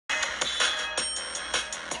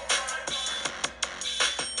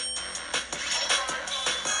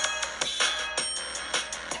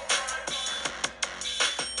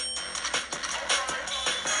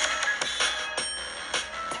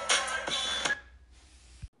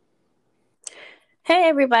Hey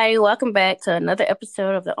everybody, welcome back to another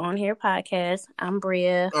episode of the On Here podcast. I'm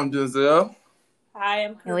Bria. I'm Giselle. Hi,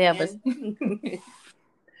 I'm And we have a Corinne.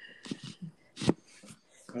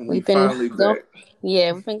 And we we've been finally gone. back.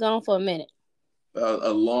 Yeah, we've been gone for a minute.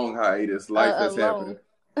 A long hiatus. Life A has long,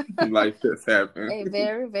 happened. Life has happened. a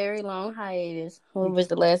very, very long hiatus. What was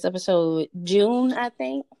the last episode? June, I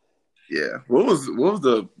think. Yeah. What was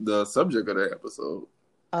the subject of that episode?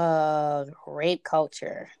 Rape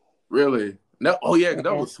culture. Really? No. Oh yeah, that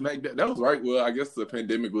Yeah. was smack. That was right. Well, I guess the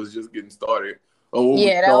pandemic was just getting started. Oh, what was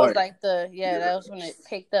Yeah, that was starting? like that was when it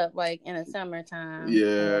picked up, like in the summertime.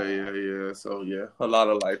 Yeah. So yeah, a lot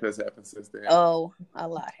of life has happened since then. Oh, a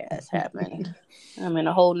lot has happened. I'm in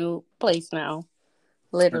a whole new place now,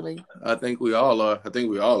 literally. I think we all are.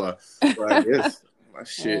 But I guess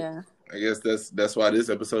shit. Yeah. I guess that's why this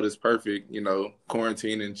episode is perfect.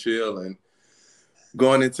 Quarantine and chill and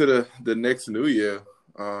going into the next new year.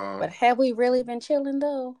 But have we really been chilling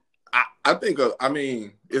though? I think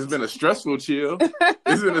it's been a stressful chill.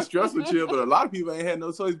 It's been a stressful chill, but a lot of people ain't had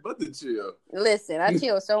no choice but to chill. Listen, I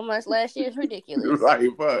chilled so much last year; it's ridiculous. Right,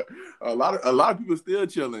 but a lot of people still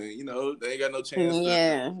chilling. They ain't got no chance.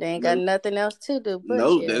 Yeah, they ain't got nothing else to do but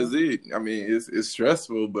No, chill. that's it. It's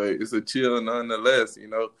stressful, but it's a chill nonetheless.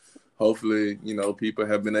 Hopefully, people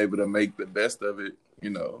have been able to make the best of it.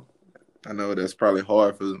 I know that's probably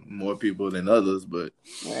hard for more people than others, but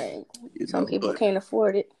right. Some people can't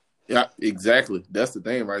afford it. Yeah, exactly. That's the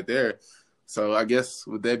thing right there. So I guess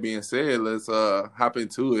with that being said, let's hop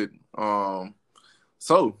into it.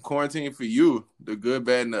 So quarantine for you, the good,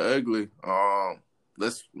 bad, and the ugly.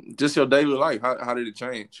 Let's just your daily life. How did it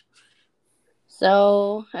change?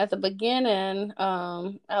 So at the beginning,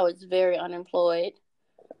 I was very unemployed.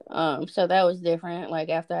 So that was different. Like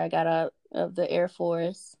after I got out of the Air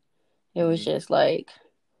Force, it was just like,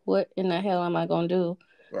 what in the hell am I gonna do?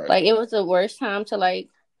 Right. Like it was the worst time to like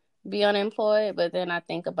be unemployed, but then I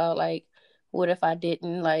think about like, what if I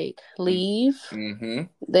didn't like leave the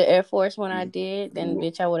Air Force when I did? Then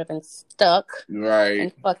bitch, I would have been stuck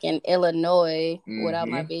in fucking Illinois without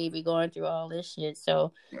my baby going through all this shit.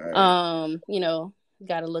 So,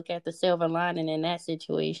 got to look at the silver lining in that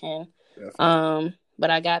situation. Definitely. But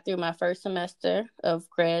I got through my first semester of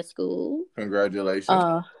grad school.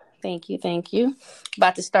 Congratulations. Thank you.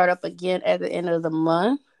 About to start up again at the end of the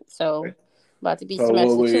month. So about to be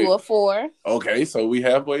semester 2 or 4. Okay, so we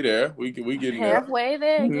halfway there. We getting halfway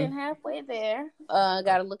there. Getting halfway there.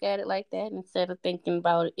 Got to look at it like that instead of thinking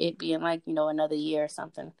about it being like another year or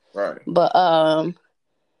something. Right. But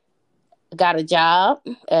got a job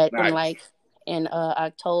in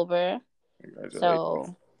October.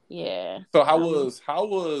 So yeah. So how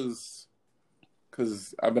was?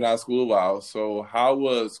 Because I've been out of school a while. So how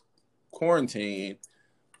was quarantine?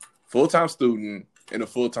 Full-time student and a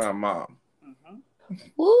full-time mom.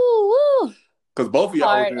 Woo! Because both of y'all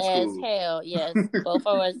hard was in as school. Hell, yes. Both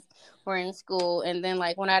of us were in school, and then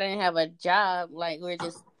like when I didn't have a job, like we're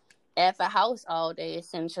just at the house all day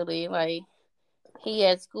essentially. Like he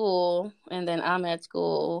at school, and then I'm at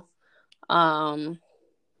school.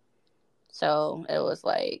 So it was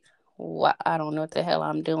like, what? I don't know what the hell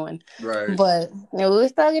I'm doing. Right. But we were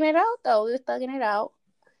thugging it out, though.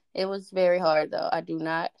 It was very hard, though. I do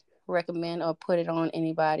not recommend or put it on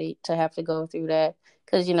anybody to have to go through that.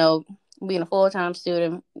 Because, being a full-time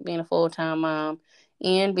student, being a full-time mom,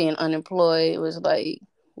 and being unemployed was like,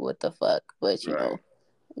 what the fuck? But,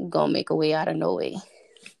 gonna make a way out of no way.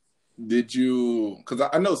 Did you... Because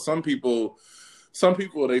I know some people,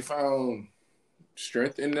 they found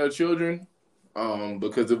strength in their children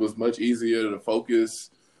because it was much easier to focus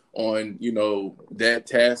on, that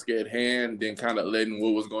task at hand than kind of letting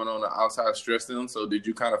what was going on outside stress them. So did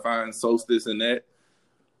you kind of find solstice in that?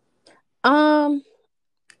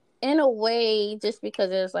 In a way, just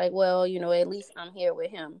because it's like, well, at least I'm here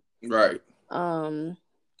with him. Right.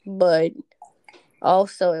 But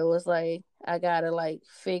also it was like, I gotta like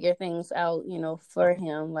figure things out, for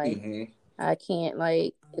him. Like I can't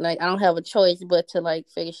like I don't have a choice but to like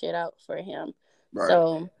figure shit out for him. Right.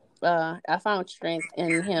 So I found strength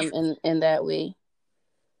in him in that way.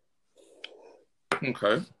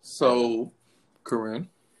 Okay. So, Corinne?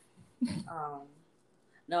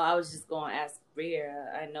 No, I was just going to ask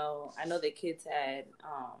Bria. I know the kids had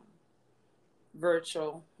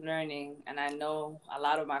virtual learning, and I know a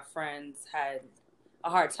lot of my friends had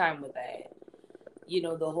a hard time with that.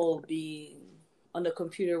 The whole being on the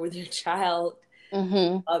computer with your child.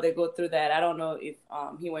 They go through that. I don't know if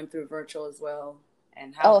he went through virtual as well.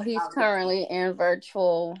 And he's currently in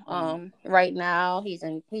virtual right now. He's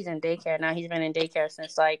in daycare now. He's been in daycare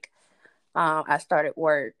since like I started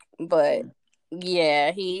work, but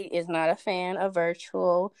Yeah, he is not a fan of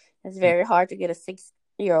virtual. It's very hard to get a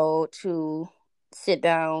 6-year-old to sit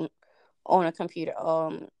down on a computer,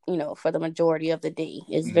 for the majority of the day.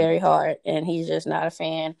 It's very hard, and he's just not a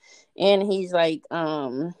fan. And he's like,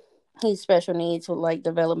 he's special needs with like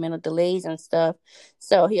developmental delays and stuff.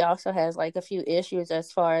 So he also has like a few issues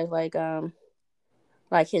as far as like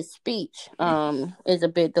his speech is a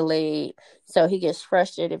bit delayed, so he gets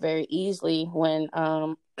frustrated very easily when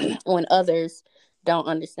when others don't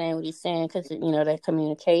understand what he's saying, because that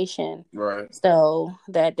communication. Right. So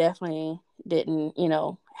that definitely didn't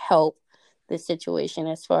help the situation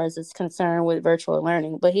as far as it's concerned with virtual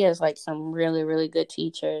learning. But he has like some really, really good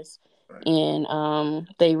teachers, right. And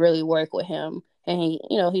they really work with him, and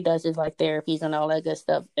he does his like therapies and all that good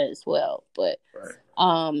stuff as well. But right.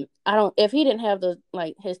 if he didn't have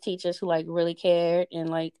his teachers who like really cared and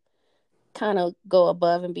like kind of go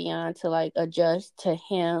above and beyond to like adjust to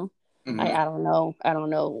him, like I don't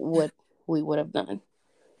know what we would have done.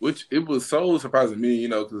 Which it was so surprising to me,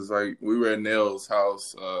 because like we were at Nell's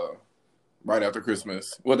house right after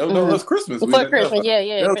Christmas. Well, that was Christmas. Before Christmas,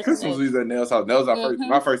 yeah. That was Christmas. We was at Nell's house. That was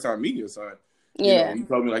my first time meeting your son. Yeah. He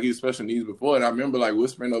told me like he was special needs before, and I remember like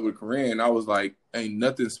whispering over to Corinne. I was like, "Ain't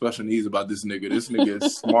nothing special needs about this nigga. This nigga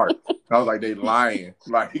is smart." I was like, "They lying.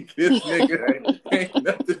 Like this nigga ain't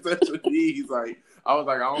nothing special needs." Like I was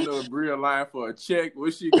like, "I don't know if Bria lying for a check.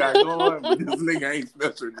 What she got going, but this nigga ain't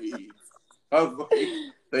special needs." I was like,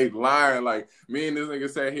 they lying. Like me and this nigga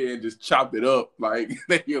sat here and just chopped it up. Like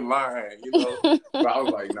they lying, But I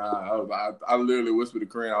was like, nah. I literally whispered to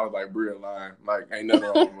Corinne. I was like, Bria lying. Like ain't nothing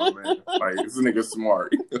wrong with my man. Like this nigga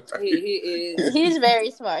smart. He is. He's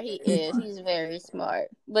very smart. He is. He's very smart.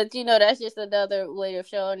 But that's just another way of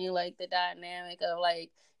showing you like the dynamic of like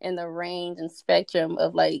in the range and spectrum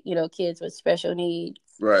of like kids with special needs.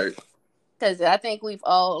 Right. Because I think we've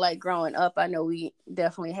all, like, growing up, I know we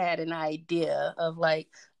definitely had an idea of, like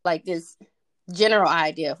this general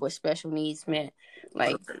idea of what special needs meant.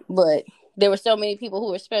 Like, but there were so many people who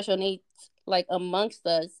were special needs, like, amongst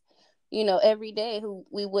us, every day who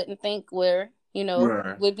we wouldn't think were,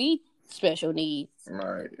 right. would be special needs.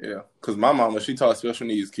 Right, yeah. Because my mama, she taught special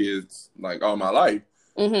needs kids, like, all my life.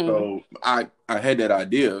 Mm-hmm. So I had that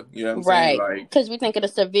idea, you know what I'm saying? Right, because we think of the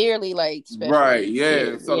severely like special right, yeah.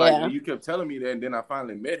 Kids. So like when you kept telling me that, and then I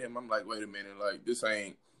finally met him, I'm like, wait a minute, like this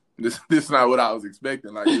is not what I was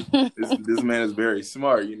expecting. Like this man is very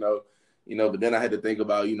smart, But then I had to think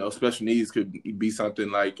about, special needs could be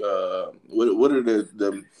something like what are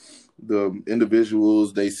the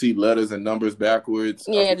individuals, they see letters and numbers backwards.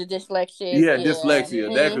 Yeah, the dyslexia. Yeah,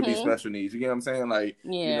 dyslexia. That could be special needs. You get what I'm saying? Like,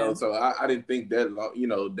 so I didn't think that,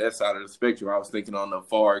 that side of the spectrum. I was thinking on the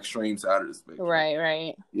far extreme side of the spectrum. Right.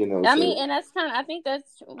 I mean, and that's I think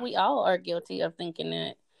we all are guilty of thinking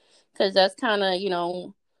that. Because that's kind of,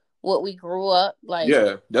 what we grew up like.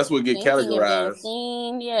 Yeah, that's what get categorized.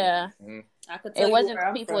 Seen, yeah. Mm-hmm. I could tell it wasn't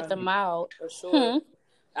people with the mouth. For sure.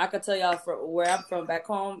 I could tell y'all from where I'm from back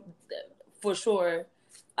home, for sure,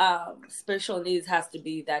 special needs has to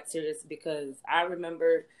be that serious, because I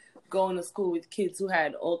remember going to school with kids who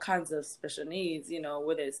had all kinds of special needs,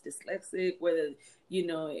 whether it's dyslexic, whether,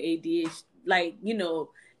 ADHD,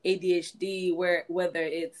 ADHD, whether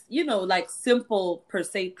it's, like simple per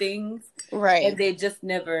se things. Right. And they just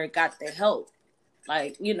never got the help.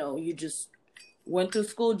 Like, you just went to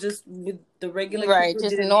school just with the regular. Right,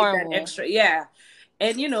 just normal. That extra, yeah.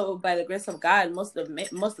 And, by the grace of God, most of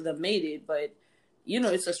them made it. But,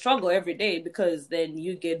 it's a struggle every day, because then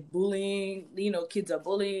you get bullying. Kids are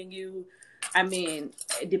bullying you. I mean,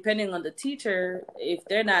 depending on the teacher, if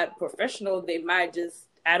they're not professional, they might just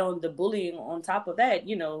add on the bullying on top of that,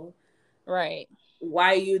 Right.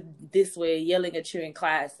 Why are you this way, yelling at you in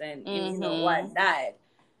class, and why not?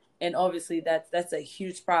 And obviously that's a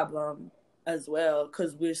huge problem as well,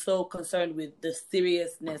 because we're so concerned with the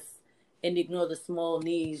seriousness and ignore the small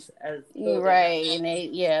needs as right, and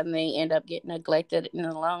they end up getting neglected in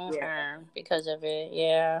the long term because of it.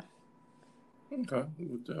 Yeah. Okay.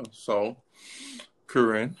 So,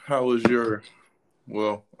 Corinne, how was your?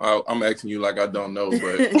 Well, I'm asking you like I don't know,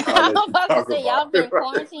 but I'm about to say y'all been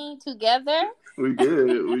quarantined together. We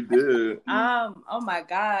did. Oh my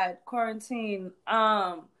God, quarantine.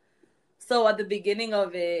 So at the beginning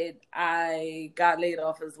of it, I got laid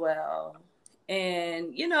off as well.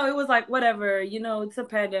 And, it was like, whatever, it's a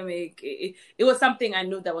pandemic. It was something I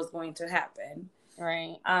knew that was going to happen.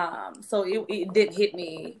 Right. So it did hit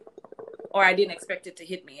me, or I didn't expect it to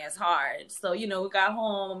hit me as hard. So, we got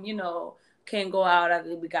home, can't go out.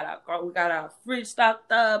 We got our fridge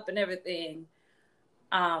stocked up and everything.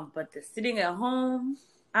 But the sitting at home,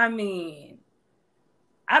 I mean,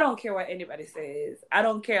 I don't care what anybody says. I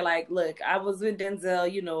don't care. Like, look, I was with Denzel.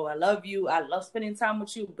 You know, I love you. I love spending time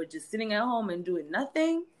with you. But just sitting at home and doing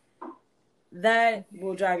nothing, that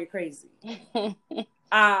will drive you crazy. And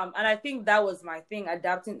I think that was my thing,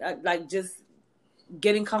 adapting, like just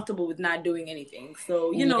getting comfortable with not doing anything.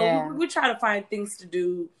 So, you know, we try to find things to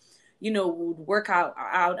do. You know, we'll work out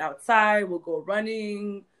outside. We'll go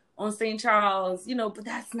running on St. Charles, you know, but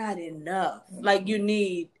that's not enough. Like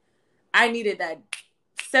I needed that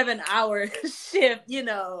 7-hour shift, you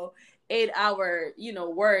know, 8-hour, you know,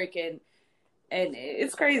 work. And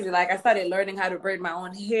it's crazy. Like I started learning how to braid my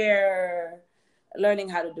own hair, learning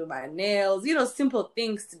how to do my nails, you know, simple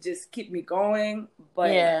things to just keep me going.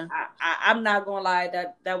 But I'm not going to lie,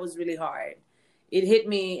 that was really hard. It hit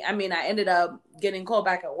me. I mean, I ended up getting called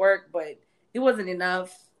back at work, but it wasn't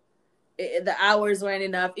enough. The hours weren't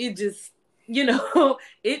enough. It just, you know,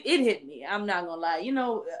 it hit me. I'm not going to lie. You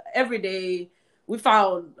know, every day we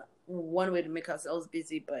found one way to make ourselves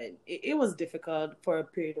busy, but it was difficult for a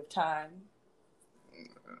period of time.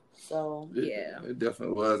 So, yeah. It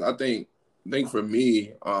definitely was. I think for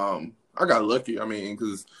me, I got lucky. I mean,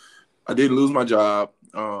 because I didn't lose my job.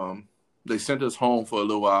 They sent us home for a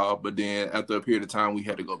little while, but then after a period of time, we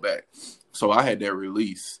had to go back. So I had that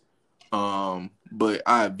release. But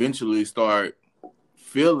I eventually start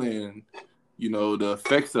feeling, you know, the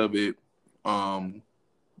effects of it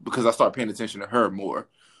because I started paying attention to her more.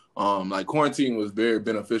 Like quarantine was very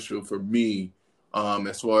beneficial for me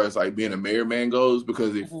as far as like being a married man goes,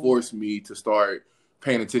 because it forced me to start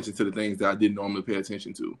paying attention to the things that I didn't normally pay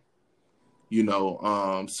attention to. You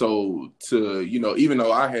know, so to, you know, even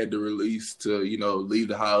though I had the release to, you know, leave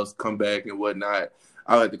the house, come back and whatnot,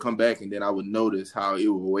 I had to come back and then I would notice how it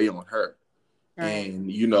would weigh on her. Right.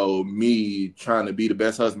 And, you know, me trying to be the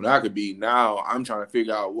best husband I could be, now I'm trying to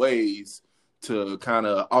figure out ways to kind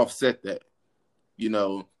of offset that, you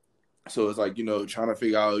know. So it's like, you know, trying to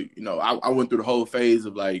figure out, you know, I went through the whole phase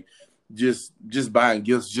of like, just buying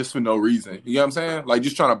gifts just for no reason. You know what I'm saying? Like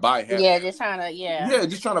just trying to buy happiness. Yeah, just trying to, Yeah,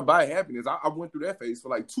 just trying to buy happiness. I went through that phase for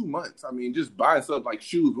like 2 months. I mean, just buying stuff like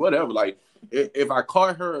shoes, whatever. Like if I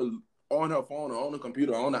caught her on her phone or on the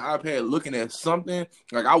computer or on the iPad looking at something,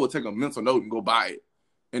 like I would take a mental note and go buy it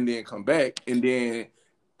and then come back. And then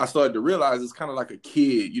I started to realize it's kind of like a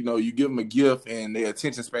kid. You know, you give them a gift and their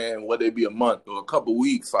attention span, whether it be a month or a couple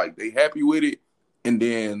weeks, like they happy with it. And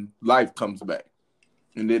then life comes back.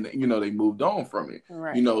 And then, you know, they moved on from it.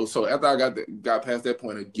 Right. You know, so after I got past that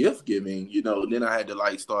point of gift giving, you know, then I had to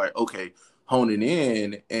like start, okay, honing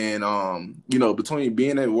in. And, you know, between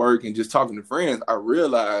being at work and just talking to friends, I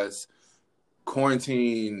realized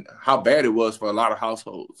quarantine, how bad it was for a lot of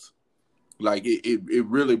households. Like it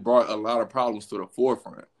really brought a lot of problems to the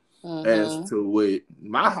forefront. As to with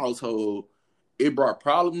my household, it brought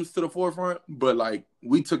problems to the forefront, but like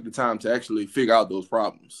we took the time to actually figure out those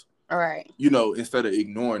problems. All right. You know, instead of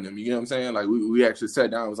ignoring them, you know what I'm saying? Like we actually sat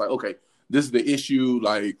down and was like, okay, this is the issue.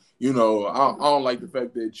 Like, you know, I don't like the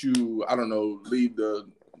fact that you, I don't know, leave the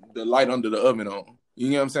light under the oven on.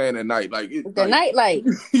 You know what I'm saying? At night, like the night light.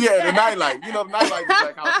 Yeah, the night light. You know, the night light is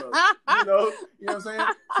like household. You know what I'm saying?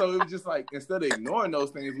 So it was just like instead of ignoring those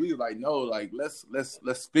things, we was like, no, like let's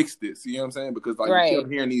fix this. You know what I'm saying? Because like we kept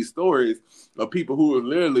hearing these stories of people who were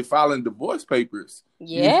literally filing divorce papers.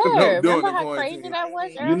 Yeah, you know, remember how crazy that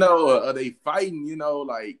was? You know, are they fighting? You know,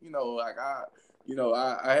 like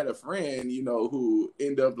I had a friend, you know, who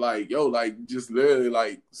ended up like, like just literally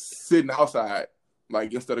like sitting outside,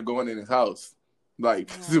 like instead of going in his house.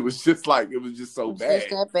 Like it was just so bad.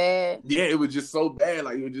 Just that bad. Yeah, it was just so bad.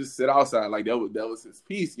 Like he would just sit outside. Like that was his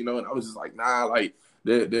piece, you know. And I was just like, nah, like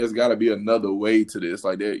there's got to be another way to this.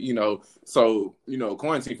 Like that, you know. So you know,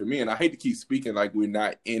 quarantine for me, and I hate to keep speaking like we're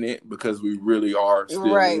not in it because we really are.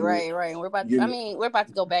 Still right. We're about to. We're about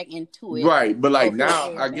to go back into it. Right, but like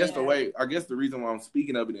now, I guess the reason why I'm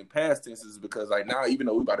speaking of it in past tense is because like now, even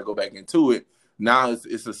though we're about to go back into it. Now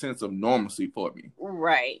it's a sense of normalcy for me.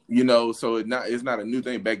 Right. You know, so it's not a new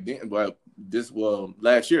thing back then, but this time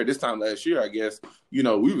last year, I guess, you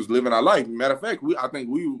know, we was living our life. Matter of fact, I think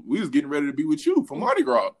we was getting ready to be with you for Mardi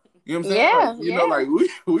Gras. You know what I'm saying? Yeah. Like, you know, like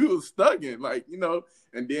we was stuck in, like, you know,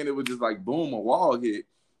 and then it was just like boom, a wall hit,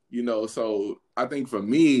 you know. So I think for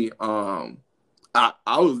me, I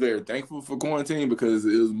was very thankful for quarantine because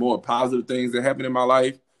it was more positive things that happened in my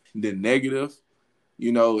life than negative.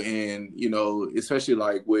 You know, and, you know, especially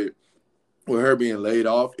like with her being laid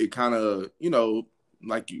off, it kind of, you know,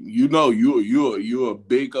 like, you're a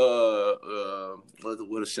big,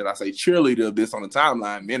 what should I say, cheerleader of this on the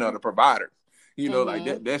timeline. Men are the providers, you know,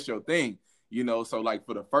 like that's your thing, you know. So like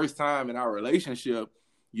for the first time in our relationship,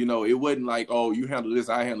 you know, it wasn't like, oh, you handle this,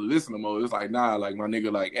 I handle this no more. It's like, nah, like my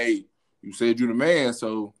nigga, like, hey, you said you the man,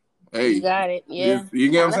 so hey, you got it. Yeah, you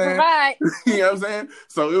get what I'm saying? Provide. You know what I'm saying?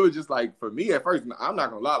 So it was just like, for me at first, I'm not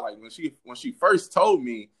gonna lie, like when she first told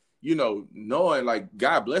me, you know, knowing like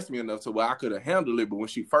God blessed me enough to where I could have handled it, but when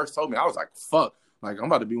she first told me, I was like, fuck. Like, I'm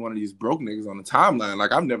about to be one of these broke niggas on the timeline.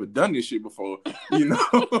 Like, I've never done this shit before. You know?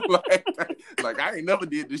 like I ain't never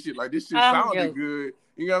did this shit. Like, this shit sounded good.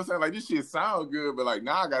 You know what I'm saying? Like, this shit sound good, but like,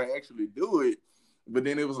 now I gotta actually do it. But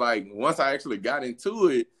then it was like, once I actually got into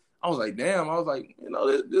it, I was like, damn. I was like, you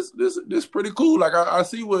know, this pretty cool. Like, I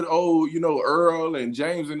see what you know, Earl and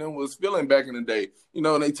James and them was feeling back in the day. You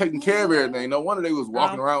know, and they taking care of everything. No wonder they was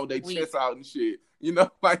walking around with their chests out and shit. You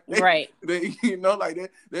know, like they, you know, like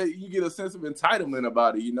that you get a sense of entitlement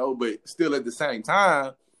about it, you know, but still at the same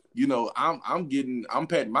time, you know, I'm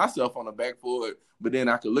patting myself on the back for it, but then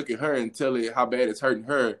I could look at her and tell her how bad it's hurting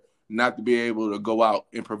her not to be able to go out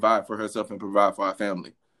and provide for herself and provide for our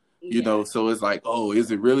family. You know, so it's like, oh,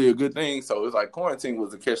 is it really a good thing? So it's like quarantine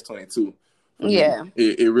was a catch-22. Yeah.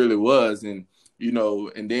 It really was. And, you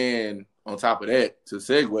know, and then on top of that, to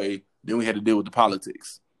segue, then we had to deal with the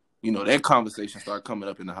politics. You know, that conversation started coming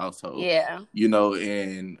up in the household. Yeah. You know,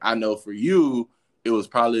 and I know for you, it was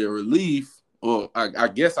probably a relief. Well, I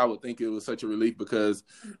guess I would think it was such a relief because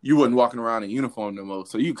you wasn't walking around in uniform no more.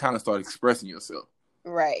 So you kind of started expressing yourself.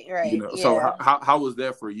 Right. You know, so how was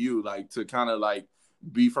that for you? Like, to kind of like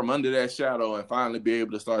be from under that shadow and finally be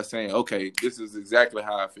able to start saying, okay, this is exactly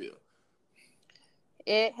how I feel.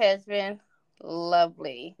 It has been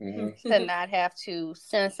lovely to not have to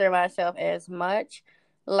censor myself as much.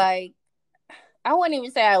 Like, I wouldn't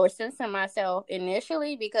even say I was censoring myself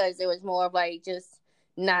initially because it was more of like just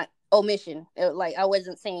not omission. Like, I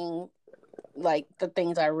wasn't saying like the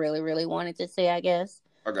things I really, really wanted to say, I guess.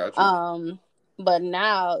 I got you. But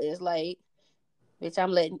now it's like, bitch,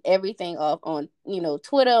 I'm letting everything off on, you know,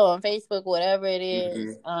 Twitter, on Facebook, whatever it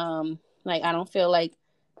is. Like, I don't feel like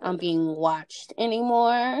I'm being watched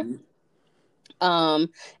anymore. And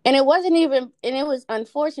it wasn't even, and it was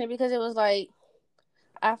unfortunate because it was like,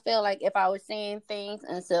 I feel like if I was saying things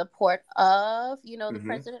in support of, you know, the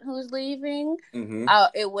president who's leaving,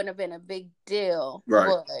 it wouldn't have been a big deal. Right.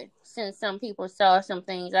 But since some people saw some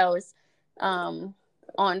things, I was on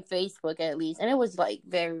Facebook at least, and it was like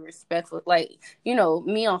very respectful. Like, you know,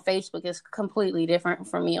 me on Facebook is completely different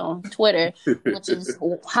from me on Twitter, which is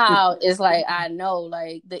how it's like I know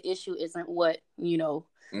like the issue isn't what, you know,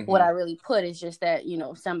 what I really put. It's just that, you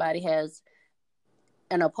know, somebody has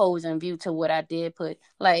an opposing view to what I did put.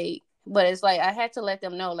 Like, but it's like I had to let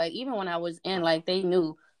them know, like, even when I was in, like, they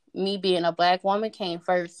knew me being a Black woman came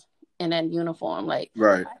first in that uniform. Like,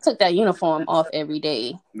 I took that uniform off every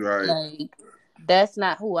day. Like, that's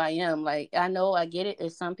not who I am. Like, I know I get it.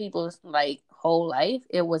 It's some people's like whole life.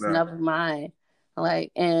 It was never mine.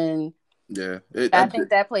 Like, and I think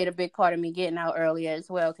that played a big part of me getting out earlier as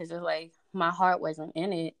well, because it's like my heart wasn't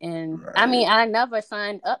in it. And I mean, I never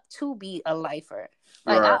signed up to be a lifer.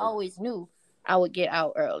 Like, I always knew I would get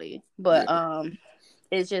out early, but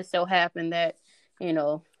it just so happened that, you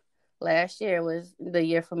know, last year was the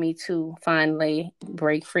year for me to finally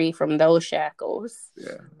break free from those shackles.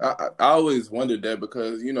 Yeah, I always wondered that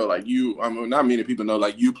because, you know, like you, I mean, not many people know,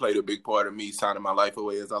 like, you played a big part of me signing my life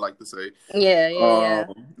away, as I like to say. Yeah.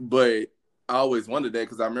 But I always wondered that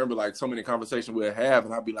because I remember like so many conversations we'd have,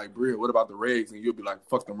 and I'd be like, Bria, what about the regs? And you'll be like,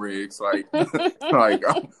 fuck them regs. Like, like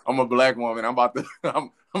I'm a Black woman. I'm about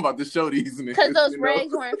to show these niggas. Because those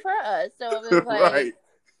regs weren't for us. So it was like,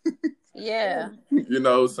 yeah. You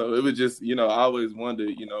know, so it was just, you know, I always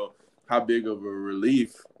wondered, you know, how big of a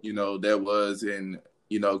relief, you know, that was. And,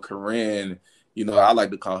 you know, Corinne, you know, I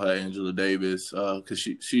like to call her Angela Davis because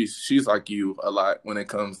she's like you a lot when it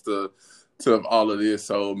comes to all of this.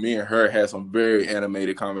 So me and her had some very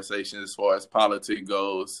animated conversations as far as politics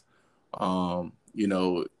goes, you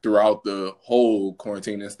know, throughout the whole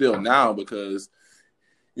quarantine and still now because,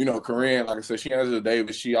 you know, Corinne, like I said, she Angela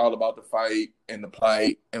Davis, she all about the fight and the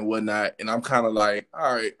plight and whatnot. And I'm kind of like,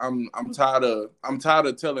 all right, I'm tired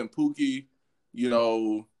of telling Pookie, you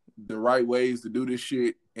know, the right ways to do this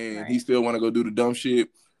shit, and he still want to go do the dumb shit.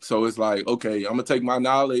 So it's like, okay, I'm gonna take my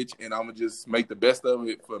knowledge and I'm gonna just make the best of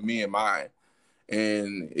it for me and mine.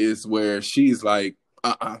 And it's where she's like,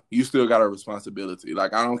 you still got a responsibility.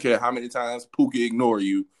 Like, I don't care how many times Pookie ignore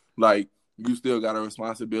you, like, you still got a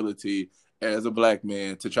responsibility as a Black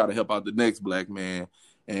man to try to help out the next Black man.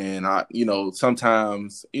 And I, you know,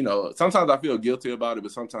 sometimes I feel guilty about it,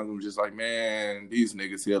 but sometimes I'm just like, man, these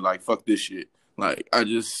niggas here, like, fuck this shit. Like,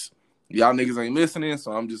 y'all niggas ain't listening,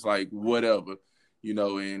 so I'm just like, whatever.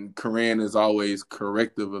 and Corinne is always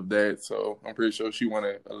corrective of that. So I'm pretty sure she want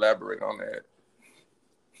to elaborate on that.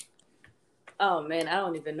 Oh man, I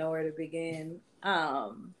don't even know where to begin.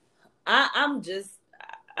 I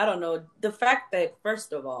don't know. The fact that,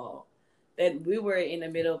 first of all, that we were in the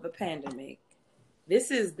middle of a pandemic,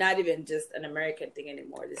 this is not even just an American thing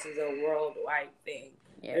anymore. This is a worldwide thing.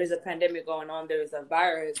 Yes. There's a pandemic going on. There's a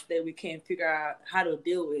virus that we can't figure out how to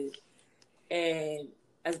deal with. And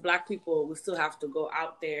as Black people, we still have to go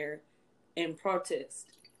out there and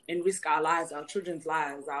protest and risk our lives, our children's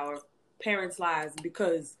lives, our parents' lives,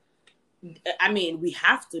 because, we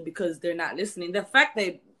have to, because they're not listening. The fact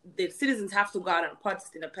that the citizens have to go out and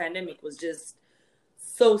protest in a pandemic was just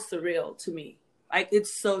so surreal to me. Like,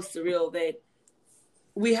 it's so surreal that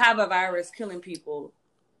we have a virus killing people,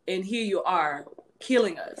 and here you are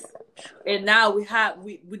killing us. And now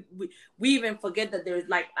we even forget that there's,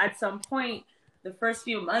 like, at some point, the first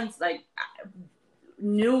few months, like,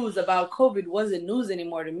 news about COVID wasn't news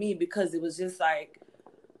anymore to me, because it was just like,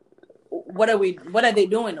 what are they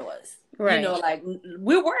doing to us? Right. Like,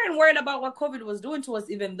 we weren't worried about what COVID was doing to us,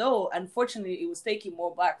 even though, unfortunately, it was taking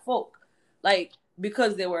more Black folk, like,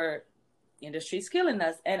 because they were in the streets killing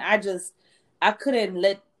us. And I couldn't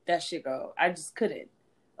let that shit go. I just couldn't.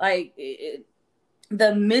 Like,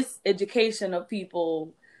 the miseducation of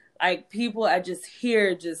people, like, people I just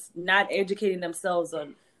hear just not educating themselves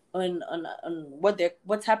on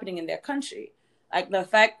what's happening in their country. Like, the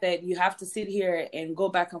fact that you have to sit here and go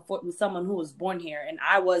back and forth with someone who was born here and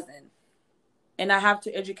I wasn't. And I have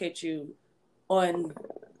to educate you on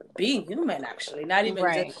being human, actually. Not even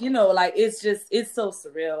just, like, it's so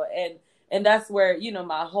surreal. And that's where,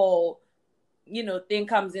 my whole, thing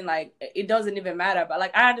comes in. Like, it doesn't even matter. But,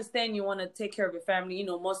 like, I understand you want to take care of your family.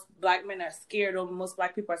 Most Black men are scared, or most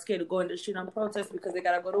Black people are scared to go in the street on protest because they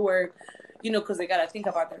got to go to work, because they got to think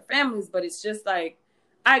about their families. But it's just like,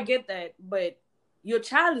 I get that. But your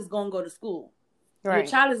child is going to go to school. Right. Your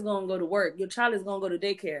child is going to go to work. Your child is going to go to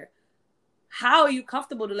daycare. How are you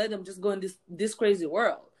comfortable to let them just go in this crazy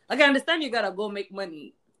world? Like, I understand you got to go make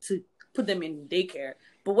money to put them in daycare.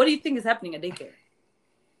 But what do you think is happening at daycare?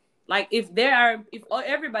 Like, if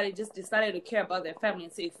everybody just decided to care about their family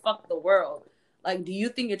and say, fuck the world, like, do you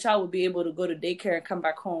think your child would be able to go to daycare and come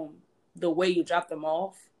back home the way you dropped them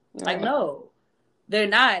off? Right. Like, no, they're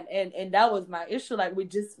not. And that was my issue. Like, we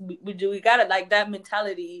got it, like, that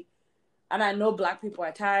mentality. And I know Black people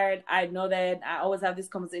are tired. I know that. I always have these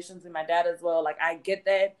conversations with my dad as well. Like, I get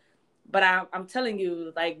that. But I'm telling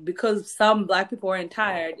you, like, because some Black people aren't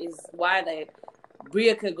tired is why that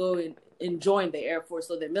Bria could go and join the Air Force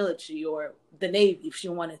or the military or the Navy if she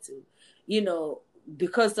wanted to.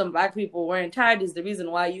 Because some Black people weren't tired is the reason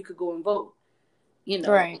why you could go and vote.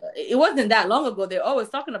 Right. It wasn't that long ago. They're always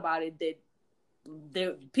talking about it, that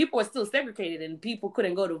people were still segregated and people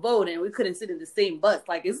couldn't go to vote and we couldn't sit in the same bus.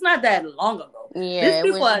 Like, it's not that long ago. Yeah,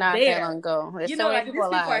 these people are not there. That long ago. Like, these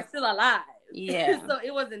people are still alive. Yeah. So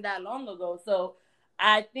it wasn't that long ago. So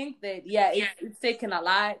I think that, it's taken a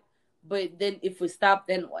lot. But then if we stop,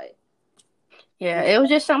 then what? Yeah, it was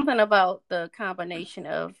just something about the combination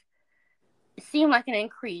of, it seemed like an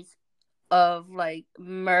increase of, like,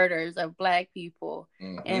 murders of Black people.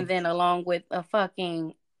 Mm-hmm. And then along with a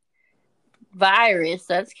fucking virus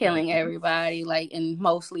that's killing everybody, like, and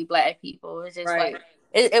mostly Black people. It's just like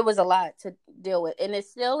it was a lot to deal with, and it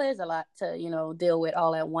still is a lot to deal with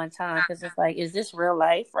all at one time, because it's like, is this real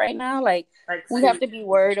life right now? Like we have to be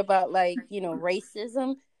worried about, like,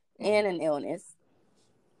 racism and an illness.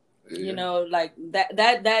 Like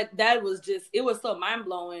that was just, it was so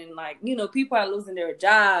mind-blowing. Like, people are losing their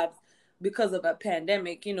jobs because of a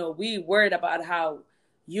pandemic. We worried about how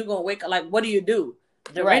you gonna wake up. Like, what do?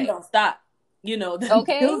 The rent don't stop. The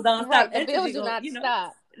bills don't stop. The bills do not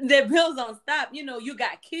stop. The bills don't stop. You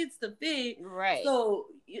got kids to feed. Right. So,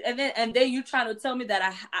 and then you trying to tell me that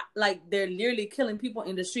I like, they're literally killing people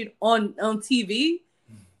in the street on TV.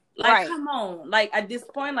 Like, come on. Like, at this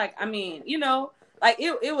point, like, I mean, like,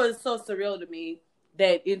 it was so surreal to me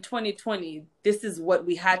that in 2020, this is what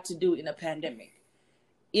we had to do in a pandemic.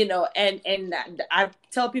 And I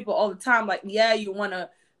tell people all the time, like, yeah, you want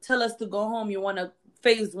to tell us to go home. You want to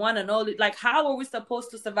phase one and all. Like, how are we supposed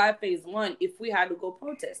to survive phase one if we had to go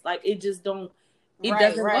protest? Like, it just don't. It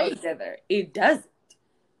doesn't go together. It doesn't.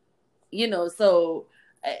 So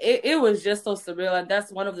it was just so surreal, and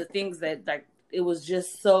that's one of the things that, like, it was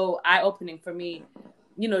just so eye-opening for me.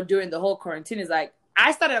 During the whole quarantine, is like,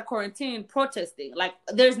 I started a quarantine protesting. Like,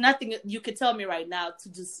 there's nothing you could tell me right now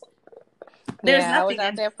to just. There's nothing. I was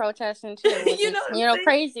out there protesting too.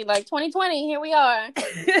 Crazy. Like, 2020, here we are.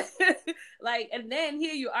 Like, and then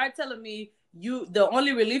here you are telling me the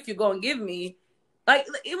only relief you're gonna give me Like,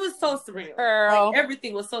 it was so surreal. Girl. Like,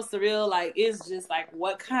 everything was so surreal. Like, it's just like,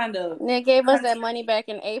 what kind of... They gave us that money back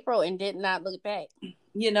in April and did not look back.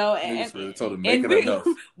 You know, and really told them, make it enough.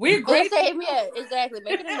 We're great. Yeah, exactly.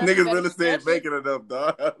 Make it enough. Niggas really said, make it enough,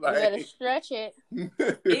 dog. Like, you better stretch it.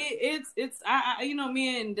 I you know,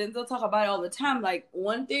 me and Denzel talk about it all the time. Like,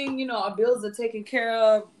 one thing, you know, our bills are taken care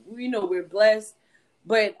of. You know, we're blessed.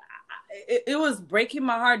 But it was breaking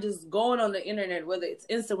my heart just going on the internet, whether it's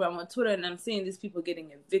Instagram or Twitter, and I'm seeing these people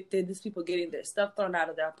getting evicted, these people getting their stuff thrown out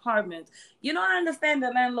of their apartments. You know, I understand the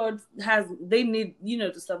landlords they need, you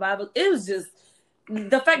know, to survive. It was just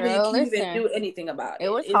the fact that you can't even do anything about it. It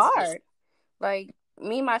was hard. Like,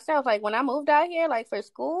 me, myself, like, when I moved out here, like, for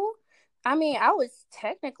school, I mean, I was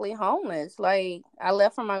technically homeless. Like, I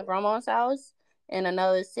left from my grandma's house in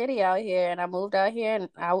another city out here, and I moved out here, and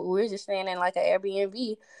we were just staying in, like, an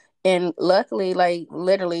Airbnb. And luckily, like,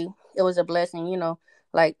 literally, it was a blessing, you know.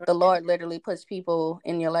 Like, the Lord literally puts people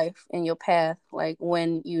in your life, in your path, like,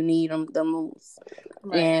 when you need them the most.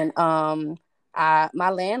 Right. And my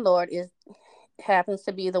landlord happens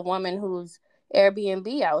to be the woman whose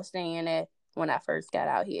Airbnb I was staying at when I first got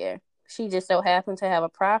out here. She just so happened to have a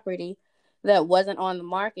property that wasn't on the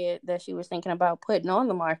market that she was thinking about putting on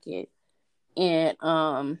the market. And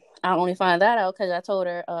I only found that out because I told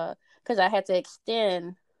her, because I had to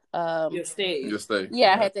extend your stay.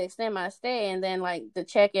 Yeah, I had to extend my stay, and then like the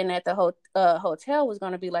check-in at the hotel was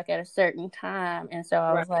going to be like at a certain time, and so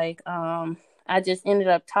I was like, I just ended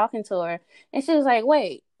up talking to her, and she was like,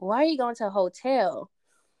 "Wait, why are you going to a hotel?"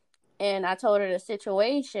 And I told her the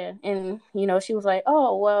situation, and you know, she was like,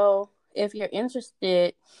 "Oh, well, if you're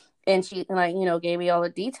interested," and she like, you know, gave me all the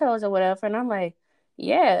details or whatever, and I'm like,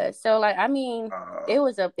 yeah. So like, I mean, it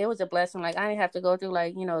was a blessing. Like, I didn't have to go through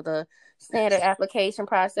like, you know, the standard application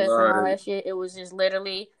process and all that shit. It was just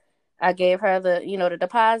literally, I gave her the, you know, the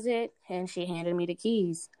deposit, and she handed me the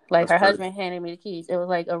keys. Like, her husband handed me the keys. It was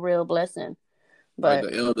like a real blessing. But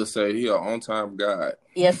like the elder say, he an on-time God.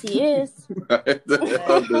 Yes, he is.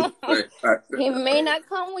 He may not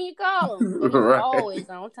come when you call him, but he's always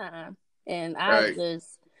on time. And that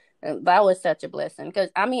was such a blessing, because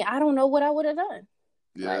I mean, I don't know what I would have done.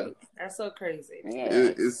 Yeah, like, that's so crazy. Yeah,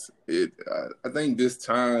 I think this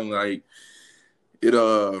time, like, it.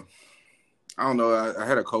 I don't know. I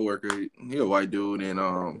had a coworker. He a white dude, and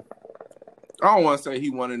I don't want to say he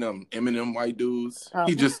one of them Eminem white dudes. Oh.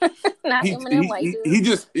 He just not Eminem white dude.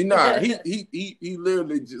 He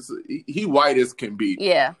literally just he white as can be.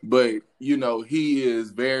 Yeah, but you know, he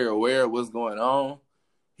is very aware of what's going on.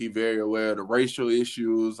 He very aware of the racial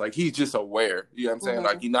issues. Like, he's just aware. You know what I'm saying? Mm-hmm.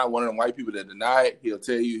 Like, he's not one of them white people that deny it. He'll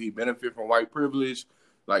tell you he benefit from white privilege,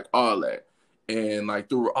 like all that. And like,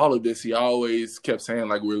 through all of this, he always kept saying,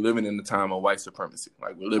 like, we're living in the time of white supremacy.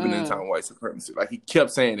 Like, we're living in the time of white supremacy. Like, he kept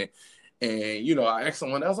saying it. And, you know, I asked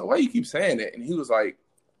someone else, like, why do you keep saying that? And he was like,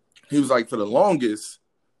 for the longest,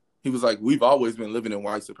 he was like, we've always been living in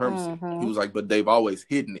white supremacy. Mm-hmm. He was like, but they've always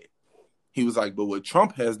hidden it. He was like, but what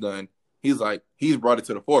Trump has done, he's like, he's brought it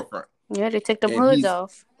to the forefront. Yeah, they took the hoods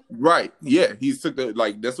off. Right. Yeah. He took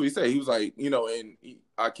that's what he said. He was like, you know, and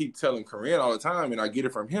I keep telling Corinne all the time, and I get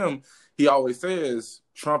it from him. He always says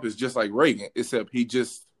Trump is just like Reagan, except he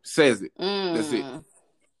just says it. That's it.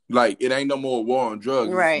 Like, it ain't no more war on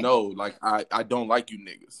drugs. Right. No, like, I don't like you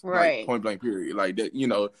niggas. Right. Like, point blank period. Like, that, you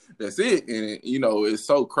know, that's it. And, you know, it's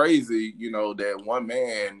so crazy, you know, that one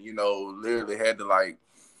man, you know, literally had to, like,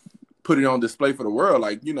 put it on display for the world.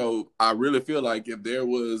 Like, you know, I really feel like if there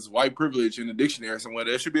was white privilege in the dictionary somewhere,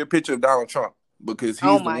 there should be a picture of Donald Trump, because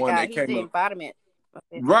he's the one that came. He's the embodiment.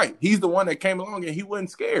 Right, he's the one that came along, and he wasn't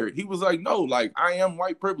scared. He was like, "No, like, I am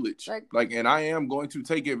white privilege, like, and I am going to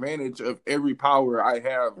take advantage of every power I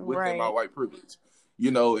have within my white privilege."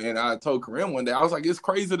 You know, and I told Corinne one day, I was like, "It's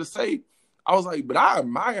crazy to say." I was like, "But I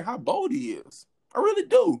admire how bold he is. I really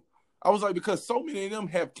do." I was like, because so many of them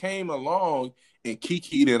have came along and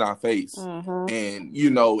kikied in our face, and, you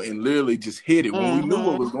know, and literally just hit it when we knew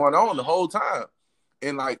what was going on the whole time.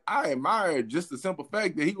 And like, I admired just the simple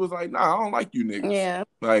fact that he was like, "Nah, I don't like you niggas." Yeah,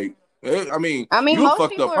 like, I mean, most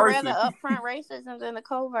people are rather upfront racism than the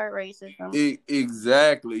covert racism.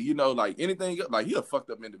 Exactly. You know, like, anything, like, he a fucked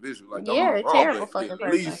up individual. Like, yeah, terrible fucking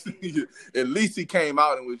person. At least he came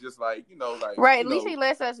out and was just like, you know, like, right. At least he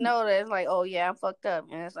lets us know that it's like, oh yeah, I'm fucked up,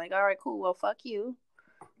 and it's like, all right, cool. Well, fuck you.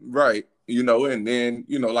 Right. You know, and then,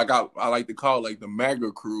 you know, like, I like to call, like, the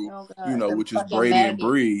MAGA crew, you know, which is Brady and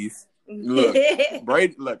Breeze. Look,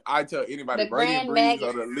 Brady. Look, I tell anybody, Brady and Breeze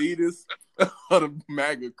are the leaders of the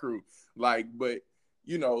MAGA crew. Like, but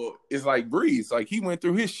it's like Breeze. Like, he went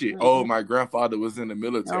through his shit. Mm-hmm. Oh, my grandfather was in the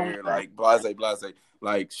military. Like, blase.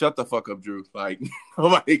 Like, shut the fuck up, Drew. Like,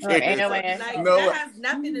 nobody cares. That has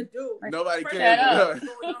nothing to do. Nobody cares.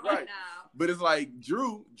 Right. But it's like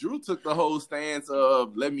Drew took the whole stance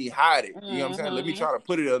of let me hide it. You know what I'm saying? Let me try to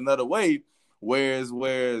put it another way. Whereas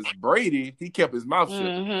Brady, he kept his mouth shut.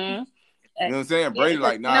 Mm-hmm. You know what I'm saying? Brady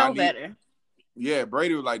like, nah, better. Yeah,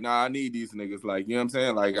 Brady was like, nah, I need these niggas. Like, you know what I'm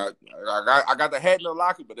saying? Like, I got the hat in the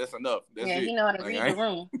locker, but that's enough. That's it. He know how to read the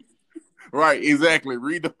room. Right, exactly.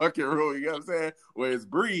 Read the fucking room. You know what I'm saying? Whereas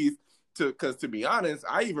Breeze, because to be honest,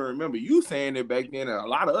 I even remember you saying it back then, and a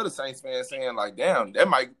lot of other Saints fans saying like, damn, that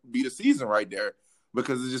might be the season right there.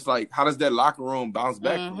 Because it's just like, how does that locker room bounce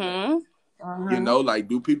back from that? You know, like,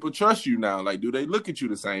 do people trust you now? Like, do they look at you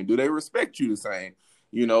the same? Do they respect you the same?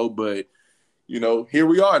 You know, but, here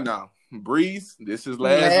we are now. Breeze, this is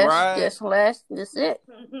last ride. That's it.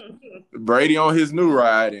 Brady on his new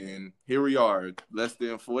ride, and here we are, less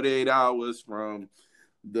than 48 hours from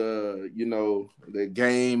the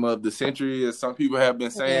game of the century, as some people have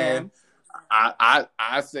been saying. Yeah.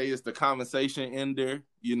 I say it's the conversation ender,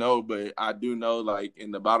 but I do know, like,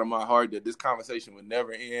 in the bottom of my heart, that this conversation would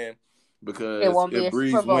never end, because if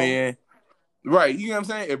Breeze win, right, you know what I'm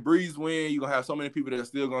saying? If Breeze win, you're going to have so many people that are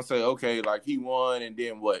still going to say, okay, like, he won, and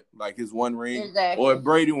then what? Like, his one ring? Exactly. Or if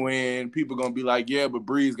Brady win, people going to be like, yeah, but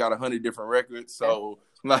Breeze got 100 different records. So,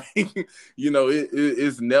 like,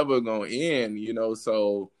 it's never going to end,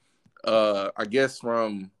 So, I guess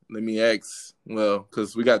let me ask,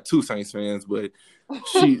 because we got two Saints fans, but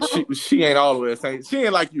she ain't all the way a Saints. She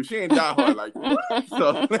ain't like you. She ain't diehard like you.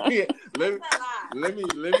 So let me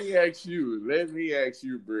ask you. Let me ask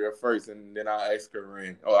you, Bria, first, and then I'll ask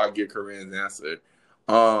Corinne. Or I'll get Corinne's answer.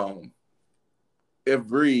 If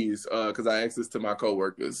Breeze, because I asked this to my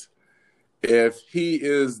coworkers, if he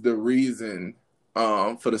is the reason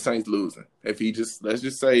for the Saints losing, if let's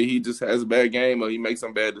just say he just has a bad game or he makes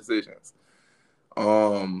some bad decisions,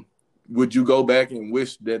 would you go back and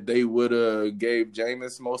wish that they would have gave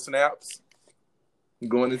Jameis more snaps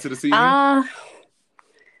going into the season?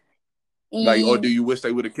 Or do you wish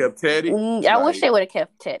they would have kept Teddy? I wish they would have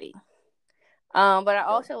kept Teddy. But I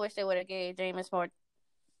also wish they would have gave Jameis more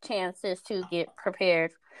chances to get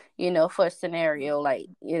prepared, for a scenario like,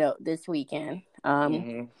 this weekend.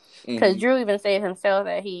 Because Drew even said himself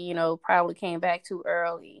that he, probably came back too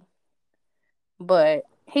early. But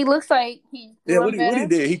he looks like he's doing better. What he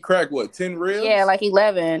did? He cracked 10 ribs? Yeah, like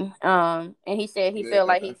 11. And he said he felt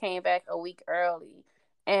like he came back a week early.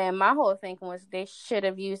 And my whole thinking was they should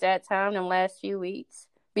have used that time in the last few weeks,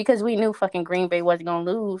 because we knew fucking Green Bay wasn't gonna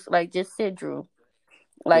lose. Like, just sit, Drew.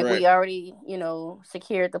 Like, we already,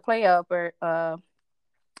 secured the playoff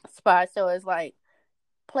spot. So it's like,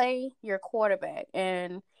 play your quarterback.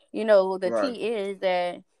 And the key is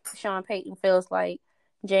that Sean Payton feels like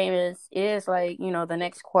Jameis is like, the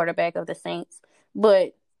next quarterback of the Saints.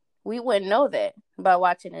 But we wouldn't know that by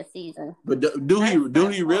watching this season. But do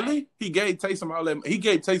he really? He gave Taysom all that. He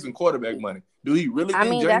gave Taysom quarterback money. Do he really? I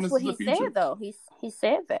mean, Jameis that's what he said, though. He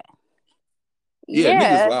said that.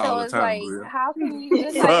 Yeah, so it's like, how can you?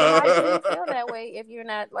 It's like, how can you feel that way if you're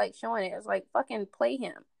not like showing it? It's like, fucking play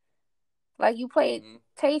him. Like, you played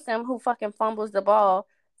Taysom, who fucking fumbles the ball.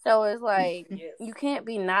 So it's like, you can't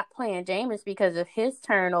be not playing Jameis because of his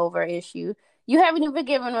turnover issue. You haven't even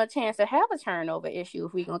given him a chance to have a turnover issue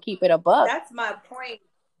if we're going to keep it a buck. That's my point.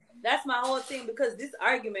 That's my whole thing, because this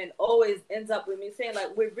argument always ends up with me saying,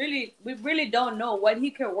 like, we really don't know what he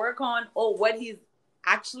can work on, or what he's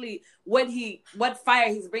actually, what fire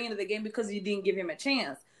he's bringing to the game, because you didn't give him a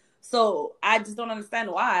chance. So I just don't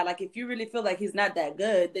understand why. Like, if you really feel like he's not that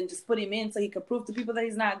good, then just put him in so he can prove to people that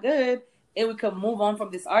he's not good, and we can move on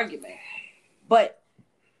from this argument. But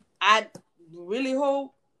I really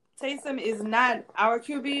hope Taysom is not our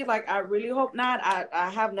QB. Like, I really hope not.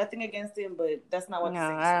 I have nothing against him, but that's not what. No,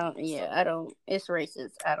 I don't. Yeah, I don't. It's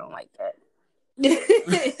racist. I don't like that.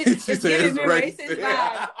 It's giving me racist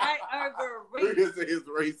vibes. I agree. It's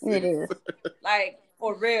racist. It is. Like,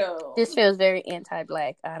 for real. This feels very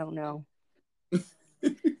anti-black. I don't know.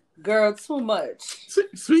 Girl, too much.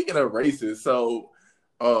 Speaking of racist, so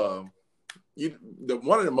one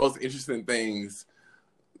of the most interesting things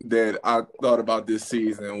that I thought about this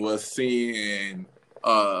season was seeing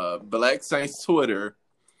Black Saints Twitter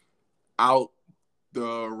out the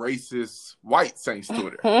racist white Saints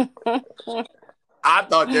Twitter. I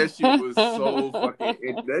thought that shit was so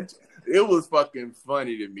fucking... It was fucking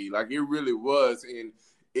funny to me. Like, it really was. And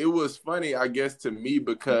it was funny, I guess, to me,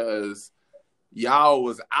 because y'all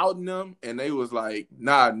was outing them, and they was like,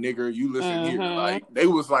 nah, nigger, you listen here. Like, they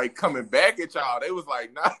was like coming back at y'all. They was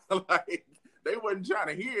like, nah, like, they wasn't trying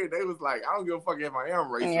to hear it. They was like, I don't give a fuck if I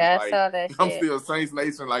am racist. Yeah, like, I saw that I'm shit. still Saints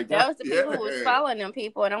Nation. Like that was the people who was following them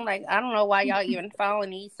people, and I'm like, I don't know why y'all even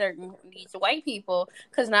following these white people,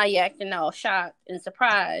 because now you're acting all shocked and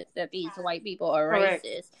surprised that these white people are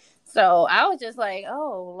racist. So I was just like,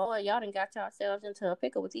 oh Lord, y'all done got yourselves into a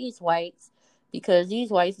pickle with these whites, because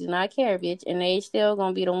these whites do not care, bitch, and they still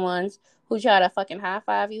gonna be the ones who try to fucking high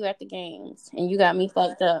five you at the games, and you got me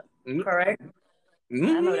fucked up. Correct. Mm-hmm.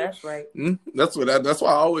 I know that's right. Mm-hmm. That's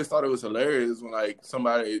why I always thought it was hilarious when like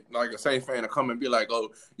somebody like a Saints fan to come and be like, "Oh,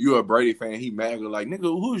 you a Brady fan?" He mad, like, "Nigga,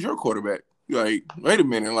 who's your quarterback?" You're like, wait a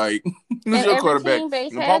minute, like, who's your quarterback?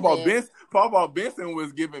 Paul Benson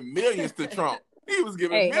was giving millions to Trump. He was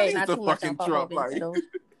giving millions to fucking Trump. Like,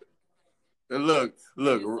 look,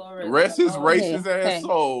 rest his racist ass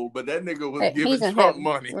soul, but that nigga was giving Trump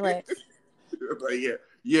money. Like,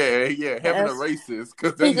 yeah, having a racist,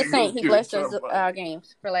 because he's a saint. He blessed us our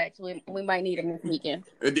games. Relax, we might need him this weekend.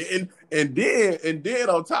 And then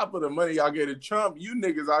on top of the money y'all get to Trump, you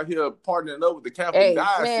niggas out here partnering up with the Capitol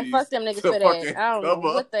Diocese. Man, fuck them niggas for that. I don't know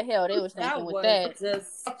what the hell they was thinking with that.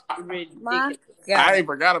 Just ridiculous. I ain't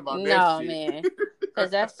forgot about that shit. No, man,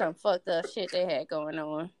 because that's some fucked up shit they had going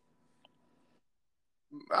on.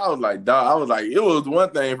 I was like, it was one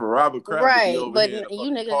thing for Robert Kraft to be over but here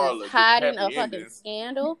you niggas is hiding a fucking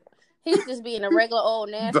scandal. He's just being a regular old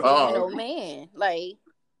nasty old man. Like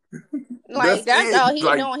that's all he's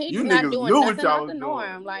doing. He's not doing nothing out the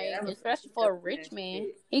norm. Like, especially for a rich man,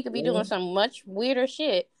 he could be doing some much weirder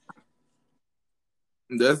shit.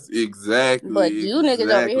 That's exactly. But you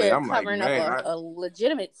niggas over here covering up a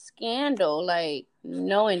legitimate scandal. Like,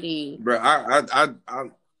 no, indeed, bro. I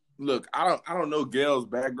look, I don't know Gail's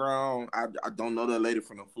background. I don't know that lady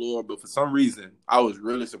from the floor, but for some reason, I was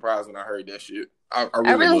really surprised when I heard that shit. I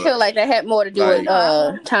really feel like that had more to do with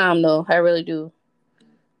Tom, though. I really do.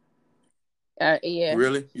 Yeah.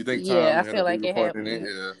 Really? You think Tom? Yeah, I feel like it had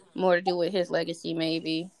more to do with his legacy,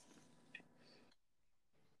 maybe.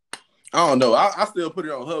 I don't know. I still put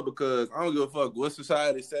it on her because I don't give a fuck what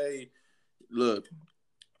society say. Look,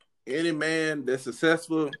 any man that's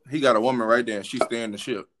successful, he got a woman right there, and she's steering the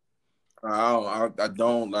ship. I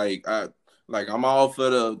don't like. I'm all for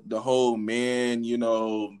the whole man,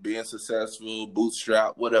 being successful,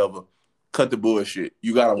 bootstrap, whatever. Cut the bullshit.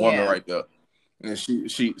 You got a woman right there, and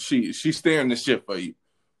she's steering the ship for you.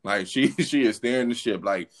 Like she is steering the ship.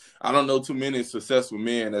 Like, I don't know too many successful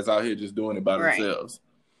men that's out here just doing it by themselves.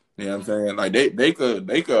 You know what I'm saying? Like they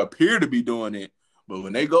could appear to be doing it, but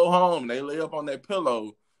when they go home, they lay up on that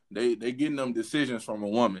pillow, they getting them decisions from a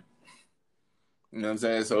woman. You know what I'm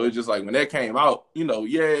saying? So it's just like when that came out,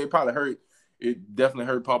 it probably hurt. It definitely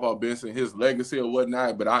hurt Papa Benson, his legacy or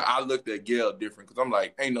whatnot. But I looked at Gail different because I'm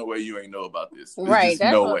like, ain't no way you ain't know about this. Right.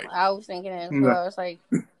 That's no way. I was thinking as well. It's like,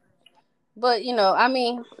 but I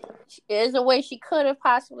mean, there's a way she could have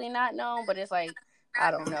possibly not known, but it's like,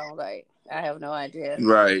 I don't know. Like, I have no idea.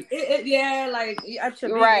 Right. Right.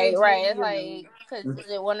 It's like, because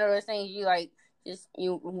it's one of those things you like. Just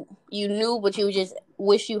you knew, but you just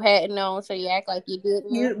wish you hadn't known, so you act like you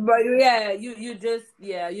didn't. You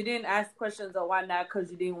didn't ask questions or why not because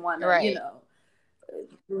you didn't want to,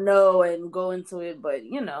 know and go into it. But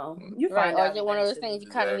you find out. Or is it one of those things you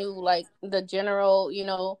kind of knew, like the general,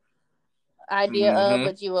 idea of,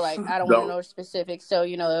 but you were like, I don't want to know specifics. So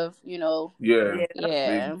if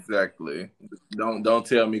yeah, exactly. Don't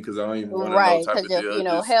tell me because I don't even want to know type of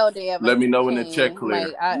deal. Hell, they let me know when the check clear.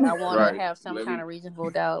 Like I want to have some kind of reasonable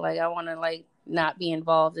doubt. Like I want to not be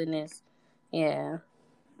involved in this. Yeah.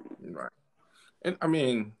 Right. And I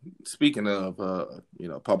mean, speaking of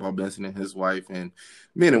Papa Benson and his wife and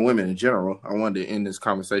men and women in general, I wanted to end this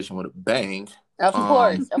conversation with a bang. Of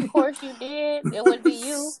course you did. It would be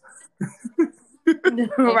you.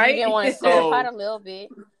 Right? You didn't want to stir pot a little bit.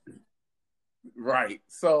 Right.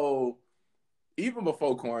 So even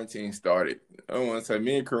before quarantine started, I want to say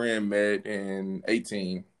me and Corinne met in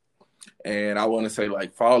 18. And I want to say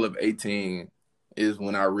fall of 18 is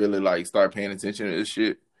when I really started paying attention to this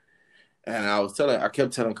shit. And I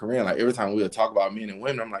kept telling Corinne, every time we would talk about men and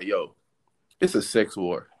women, I'm like, yo, it's a sex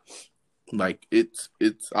war. I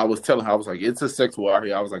was telling her, I was like, it's a sex war out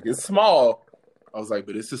here. I was like, it's small. I was like,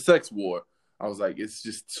 but it's a sex war. I was like, it's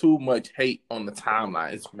just too much hate on the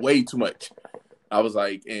timeline. It's way too much. I was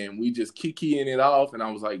like, and we just kikiing it off. And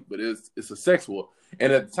I was like, but it's a sex war.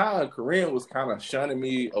 And at the time, Corinne was kind of shunning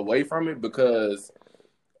me away from it because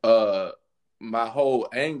my whole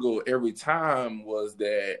angle every time was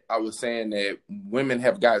that I was saying that women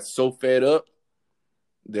have got so fed up.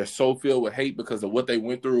 They're so filled with hate because of what they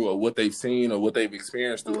went through or what they've seen or what they've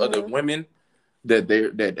experienced through other women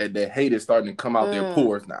that hate is starting to come out their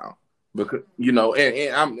pores now. because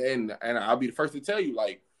and I'll be the first to tell you,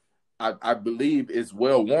 like, I believe it's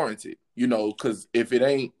well warranted, because if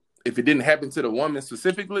it didn't happen to the woman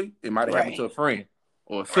specifically, it might have happened to a friend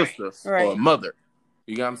or a sister or a mother.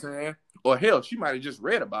 You know what I'm saying? Or hell, she might have just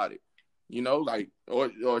read about it. Like,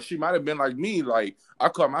 or she might have been like me. Like, I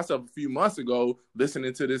caught myself a few months ago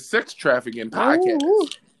listening to this sex trafficking podcast. Ooh.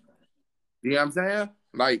 You know what I'm saying?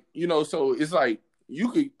 Like, so it's like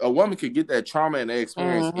a woman could get that trauma and that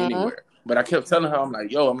experience anywhere. But I kept telling her, I'm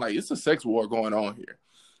like, it's a sex war going on here.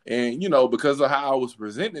 And, because of how I was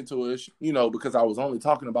presenting to her, because I was only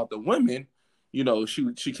talking about the women,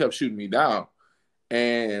 she kept shooting me down.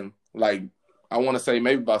 And, like, I want to say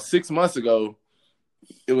maybe about 6 months ago,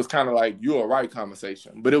 it was kind of like, you're right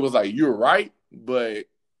conversation. But it was like, you're right, but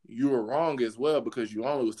you were wrong as well, because you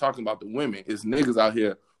only was talking about the women. It's niggas out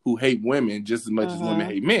here who hate women just as much as women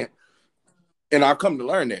hate men. And I've come to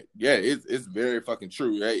learn that. Yeah, it's very fucking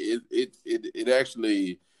true. It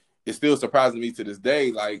actually, it still surprises me to this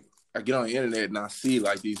day. Like, I get on the internet and I see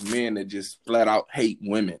like these men that just flat out hate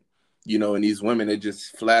women, and these women that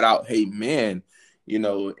just flat out hate men,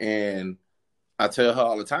 and I tell her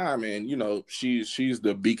all the time, and she's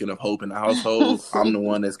the beacon of hope in the household. I'm the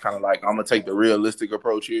one that's kind of like, I'm gonna take the realistic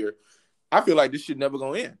approach here. I feel like this shit never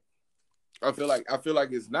gonna end. I feel like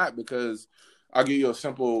it's not, because I'll give you a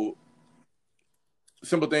simple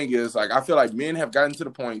thing is, like, I feel like men have gotten to the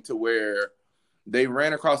point to where they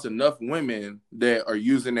ran across enough women that are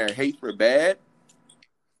using their hate for bad,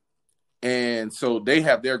 and so they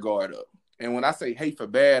have their guard up. And when I say hate for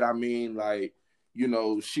bad, I mean, like,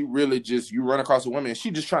 she really just, you run across a woman and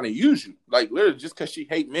she just trying to use you. Like, literally, just because she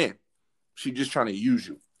hate men, she just trying to use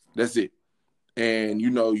you. That's it. And,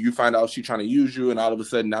 you find out she trying to use you, and all of a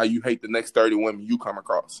sudden now you hate the next 30 women you come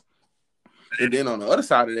across. And then on the other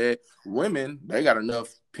side of that, women, they got enough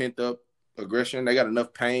pent up aggression. They got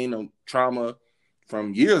enough pain and trauma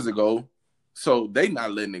from years ago, so they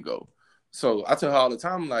not letting it go. So I tell her all the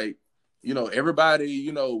time, like, everybody,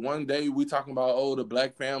 one day we talking about, the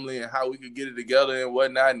black family and how we could get it together and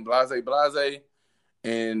whatnot and blase.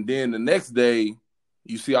 And then the next day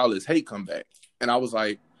you see all this hate come back. And I was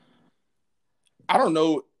like, I don't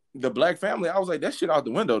know, the black family, I was like, that shit out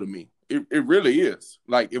the window to me. It really is.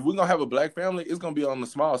 Like, if we're going to have a black family, it's going to be on a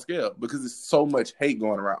small scale, because there's so much hate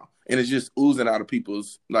going around. And it's just oozing out of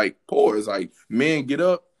people's, like, pores. Like, men get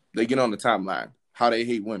up, they get on the timeline, how they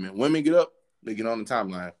hate women. Women get up, they get on the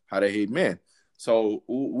timeline, how they hate men. So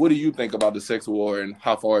what do you think about the sex war and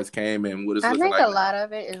how far it's came and what it's looking like? I think a lot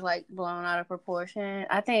of it is, like, blown out of proportion.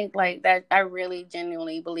 I think, like, that I really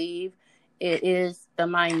genuinely believe it is the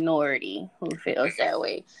minority who feels that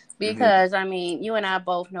way. Because, I mean, you and I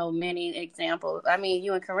both know many examples. I mean,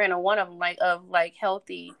 you and Corinne are one of them, like, of, like,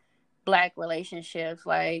 healthy black relationships.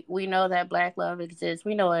 Like, we know that black love exists.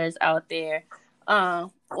 We know it is out there.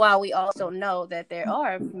 While we also know that there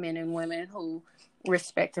are men and women who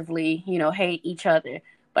respectively, hate each other.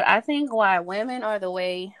 But I think why women are the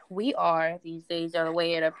way we are these days, or the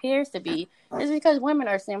way it appears to be, is because women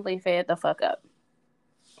are simply fed the fuck up.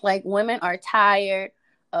 Like, women are tired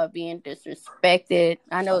of being disrespected.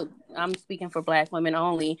 I know I'm speaking for black women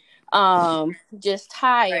only. Just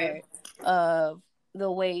tired of the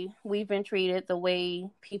way we've been treated, the way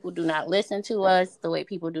people do not listen to us, the way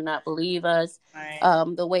people do not believe us,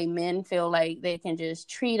 the way men feel like they can just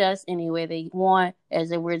treat us any way they want,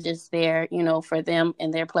 as if we're just there, for them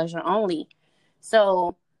and their pleasure only.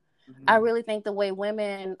 So I really think the way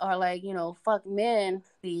women are like, fuck men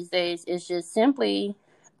these days is just simply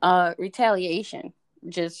retaliation,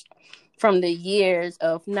 just from the years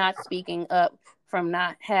of not speaking up, from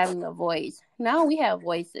not having a voice. Now we have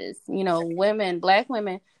voices. Women, black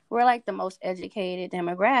women, we're like the most educated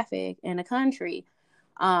demographic in the country.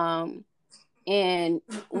 And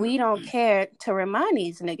we don't care to remind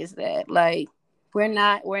these niggas that, like, we're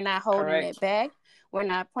not holding it back. We're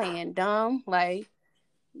not playing dumb. Like,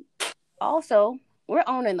 also, we're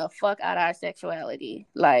owning the fuck out of our sexuality.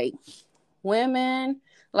 Like, women,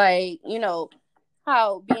 like,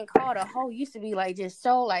 how being called a hoe used to be, like, just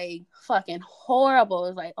so, like, fucking horrible.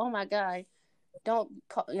 It's like, oh my God, don't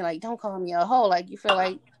call me a hoe. Like, you feel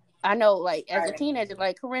like, I know, like, as a teenager,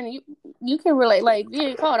 like, Corinne, you can relate, like,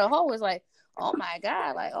 being called a hoe is like, oh my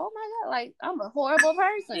God, like, I'm a horrible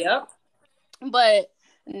person. Yep. But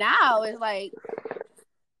now it's like,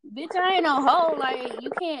 bitch, I ain't no hoe. Like,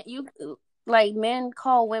 like, men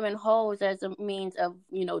call women hoes as a means of,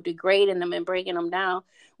 degrading them and breaking them down.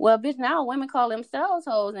 Well, bitch, now women call themselves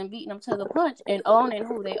hoes and beating them to the punch and owning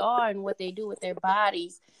who they are and what they do with their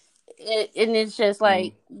bodies. And it's just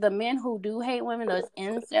like the men who do hate women, those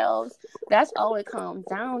incels, that's all it comes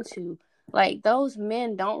down to. Like, those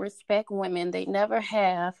men don't respect women. They never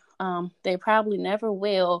have. They probably never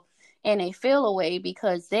will. And they feel away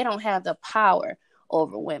because they don't have the power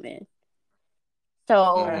over women.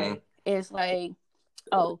 So it's like,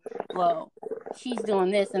 oh, well, she's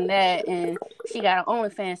doing this and that, and she got an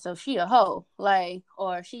OnlyFans, so she a hoe. Like,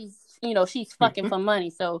 or she's fucking for money,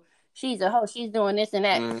 so she's a hoe. She's doing this and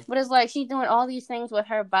that. But it's like, she's doing all these things with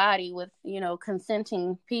her body with,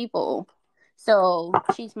 consenting people. So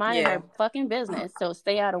she's minding her fucking business. So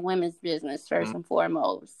stay out of women's business first and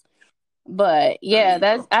foremost. But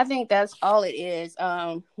yeah, I think that's all it is.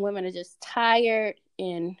 Women are just tired,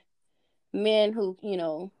 and men who,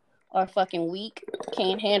 are fucking weak,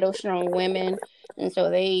 can't handle strong women, and so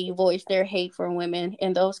they voice their hate for women.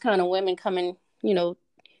 And those kind of women come in,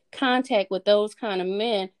 contact with those kind of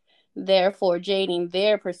men, therefore jading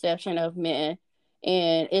their perception of men.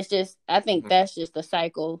 And it's just, I think that's just the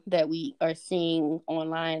cycle that we are seeing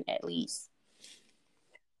online, at least.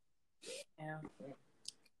 Yeah.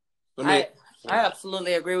 I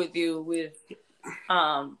absolutely agree with you with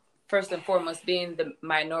first and foremost being the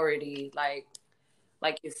minority. Like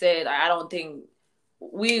you said, I don't think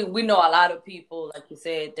we know a lot of people, like you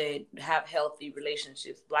said, that have healthy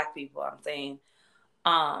relationships, Black people, I'm saying.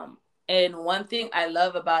 And one thing I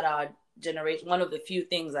love about our generation, one of the few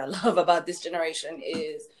things I love about this generation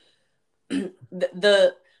is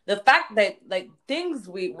the fact that, like, things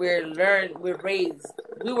we were raised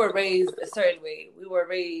a certain way. We were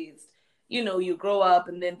raised, you grow up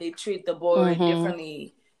and then they treat the boy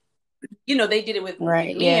differently. They did it with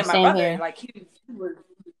me and my brother. Here. Like, he was,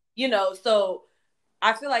 so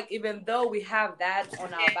I feel like even though we have that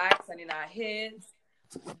on our backs and in our heads,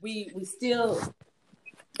 we still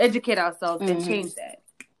educate ourselves and change that.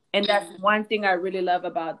 And that's one thing I really love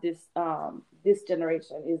about this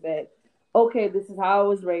generation is that, okay, this is how I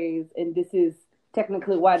was raised, and this is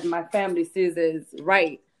technically what my family sees as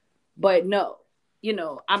right. But no,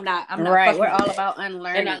 I'm not right. We're all about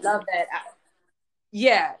unlearning. And I love that.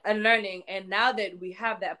 Unlearning. And now that we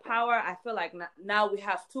have that power, I feel like now we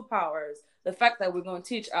have two powers. The fact that we're going to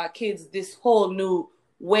teach our kids this whole new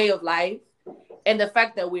way of life, and the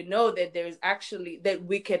fact that we know that that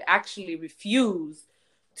we could actually refuse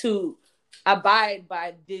to abide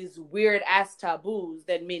by these weird ass taboos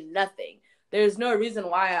that mean nothing. There's no reason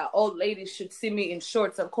why an old lady should see me in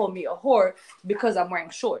shorts and call me a whore because I'm wearing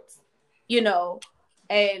shorts,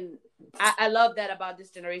 and I love that about this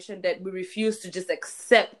generation, that we refuse to just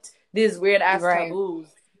accept these weird ass taboos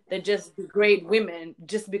that just degrade women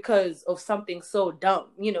just because of something so dumb,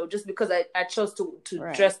 just because I chose to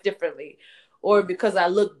dress differently, or because I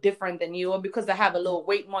look different than you, or because I have a little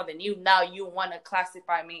weight more than you. Now you want to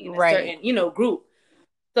classify me in a certain, group.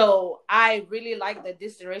 So I really like that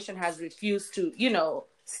this generation has refused to,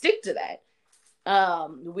 stick to that. I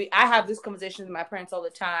have this conversation with my parents all the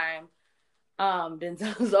time.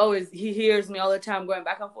 Denzel's always, he hears me all the time going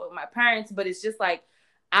back and forth with my parents, but it's just like,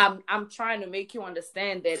 I'm trying to make you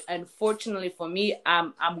understand that, unfortunately for me,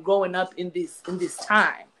 I'm growing up in this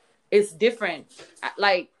time. It's different.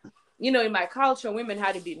 Like, in my culture, women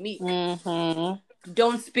had to be meek.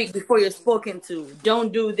 Don't speak before you're spoken to.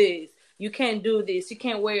 Don't do this. You can't do this. You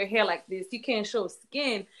can't wear your hair like this. You can't show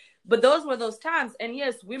skin. But those were those times. And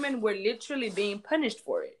yes, women were literally being punished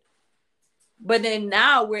for it. But then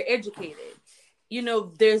now we're educated.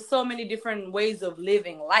 There's so many different ways of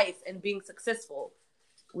living life and being successful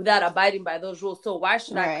without abiding by those rules. So why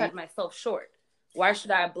should I cut myself short? Why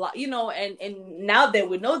should I block? And now that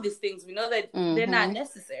we know these things, we know that they're not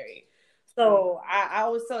necessary. So I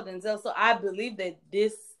always tell Denzel, so I believe that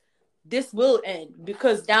this will end,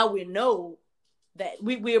 because now we know that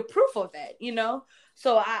we are proof of that,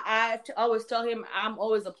 So I always tell him I'm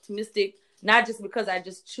always optimistic, not just because I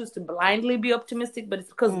just choose to blindly be optimistic, but it's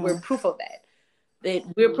because we're proof of that. That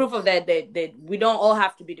we're proof of that we don't all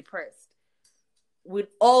have to be depressed. We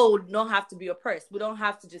all don't have to be oppressed. We don't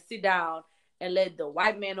have to just sit down and let the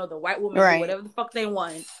white man or the white woman do whatever the fuck they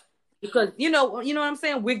want. Because, you know what I'm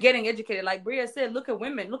saying? We're getting educated. Like Bria said, look at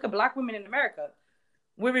women. Look at Black women in America.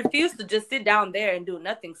 We refuse to just sit down there and do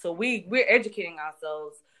nothing. So we're educating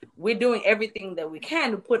ourselves. We're doing everything that we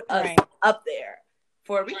can to put us up there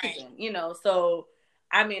for a reason, So,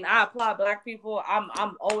 I mean, I applaud Black people.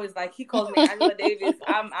 I'm always like, he calls me Angela Davis.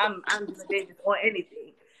 I'm Angela Davis or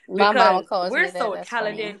anything. My mama calls we're me that. So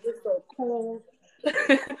talented. Funny. We're so cool.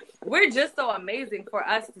 We're just so amazing for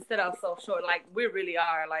us to set ourselves short. Like, we really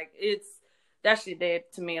are. Like, that shit dead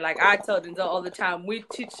to me. Like, I tell Denzel all the time,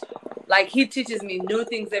 he teaches me new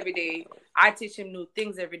things every day. I teach him new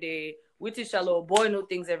things every day. We teach our little boy new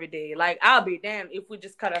things every day. Like, I'll be damned if we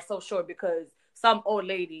just cut ourselves short because some old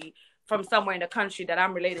lady from somewhere in the country that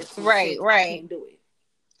I'm related to. Right. I can't do it.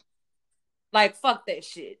 Like, fuck that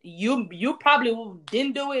shit. You probably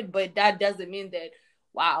didn't do it, but that doesn't mean that,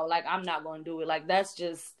 wow, like, I'm not going to do it. Like, that's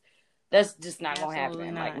just not going to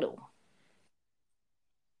happen. Like, no.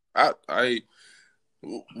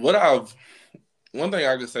 One thing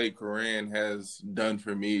I could say Corinne has done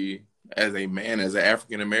for me as a man, as an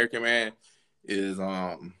African-American man, is,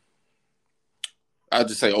 I'll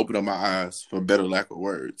just say open up my eyes, for better lack of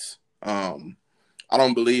words. I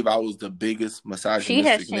don't believe I was the biggest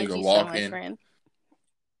misogynistic nigga walking. So much,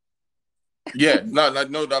 yeah, no,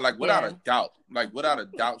 like without a doubt. Like without a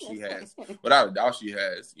doubt she has. Without a doubt she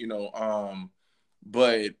has, you know.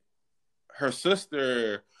 But her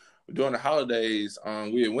sister, during the holidays,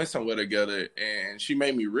 we went somewhere together, and she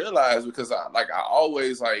made me realize, because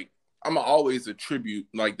I'm always attribute,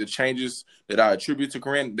 like, the changes that I attribute to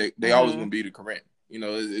Corinne, they always gonna be to Corinne. You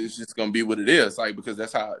know, it's just gonna be what it is, like, because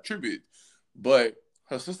that's how I attribute. But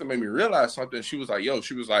her sister made me realize something. She was like,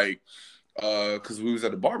 because we was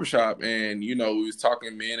at the barbershop, and, you know, we was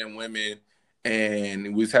talking men and women,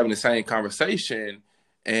 and we was having the same conversation.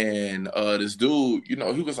 And this dude, you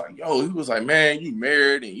know, he was like, man, you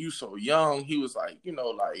married and you so young. He was like, you know,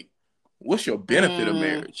 like, what's your benefit of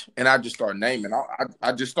marriage? And I just start naming.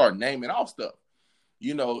 I just start naming off stuff,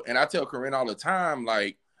 you know. And I tell Corinne all the time,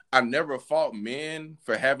 like, I never fault men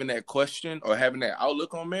for having that question or having that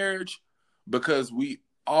outlook on marriage, because we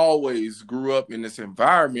always grew up in this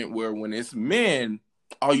environment where when it's men,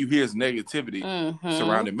 all you hear is negativity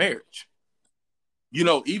surrounding marriage. You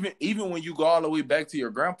know, even when you go all the way back to your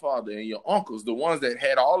grandfather and your uncles, the ones that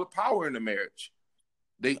had all the power in the marriage,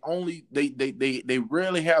 they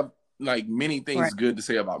rarely have, like, many things good to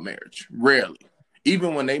say about marriage. Rarely.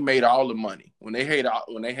 Even when they made all the money, when they had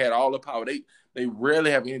all the power, they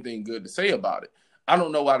rarely have anything good to say about it. I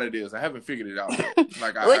don't know why that is. I haven't figured it out.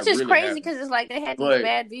 Like, which is really crazy, because it's like they had these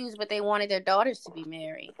bad views, but they wanted their daughters to be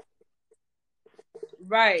married.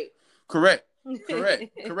 Right. Correct.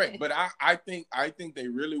 But I think they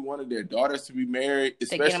really wanted their daughters to be married,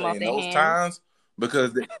 especially in those times,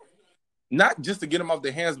 because not just to get them off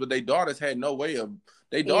their hands, but their daughters had no way of.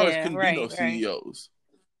 Their daughters couldn't be no CEOs.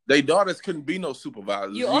 Their daughters couldn't be no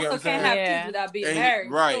supervisors. You also can't have kids without being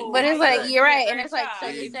married. Right. So, but it's like, you're right. And it's like, so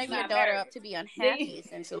you're setting your daughter up to be unhappy,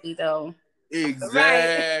 essentially, though.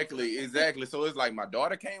 Exactly. So it's like, my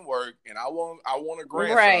daughter can't work, and I want a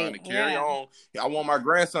grandson to carry on. I want my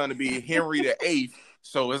grandson to be Henry VIII.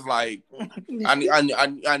 So it's like,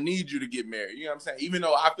 I need you to get married. You know what I'm saying? Even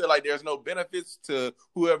though I feel like there's no benefits to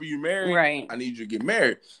whoever you marry, I need you to get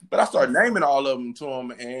married. But I started naming all of them to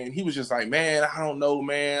him, and he was just like, man, I don't know,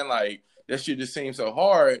 man. Like, that shit just seems so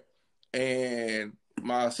hard. And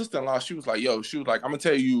my sister-in-law, she was like, I'm gonna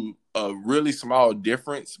tell you a really small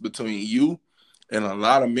difference between you and a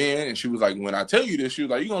lot of men. And she was like, when I tell you this, she was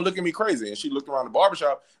like, you're gonna look at me crazy. And she looked around the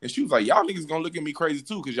barbershop, and she was like, y'all niggas gonna look at me crazy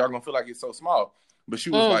too, because y'all gonna feel like it's so small. But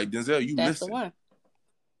she was like, Denzel, you listen. The one.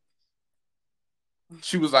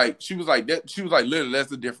 She was like, literally, that's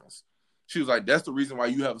the difference. She was like, that's the reason why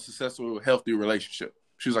you have a successful, healthy relationship.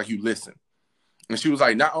 She was like, you listen. And she was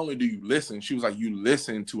like, not only do you listen, she was like, you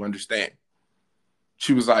listen to understand.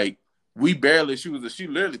 She was like, she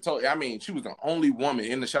literally told, she was the only woman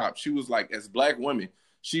in the shop. She was like, as Black women,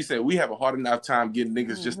 she said, we have a hard enough time getting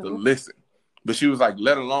niggas just to listen. But she was like,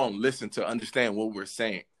 let alone listen to understand what we're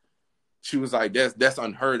saying. She was like, that's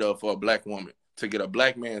unheard of for a Black woman, to get a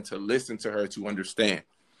Black man to listen to her, to understand.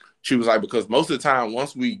 She was like, because most of the time,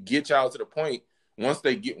 once we get y'all to the point, once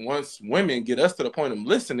women get us to the point of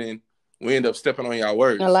listening, we end up stepping on y'all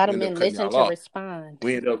words. A lot of men listen to respond.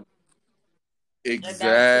 We end up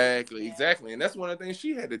Exactly. And that's one of the things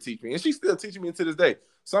she had to teach me, and she's still teaching me to this day.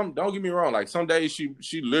 Don't get me wrong, like, some days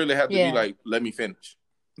she literally had to be like, let me finish,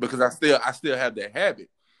 because I still have that habit.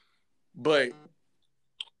 But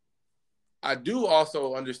I do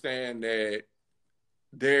also understand that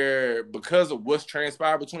because of what's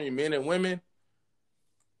transpired between men and women,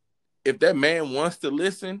 if that man wants to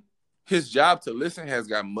listen, his job to listen has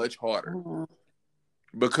got much harder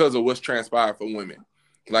because of what's transpired for women.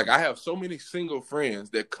 Like, I have so many single friends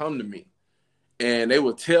that come to me, and they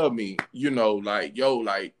will tell me, you know, like, yo,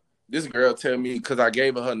 like, this girl tell me, because I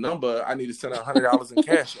gave her number, I need to send her $100 in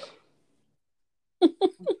cash up.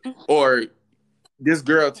 Or this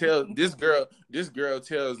girl tells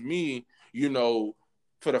me, you know,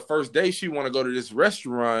 for the first day she want to go to this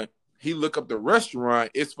restaurant. He look up the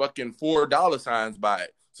restaurant, it's fucking $4 signs by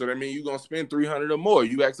it. So that means you're gonna spend $300 or more.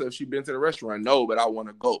 You ask her if she been to the restaurant. No, but I want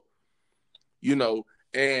to go. You know,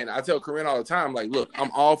 and I tell Corinne all the time, like, look,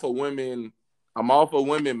 I'm all for women I'm all for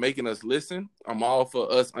women making us listen. I'm all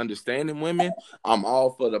for us understanding women. I'm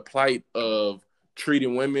all for the plight of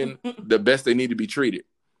treating women the best they need to be treated.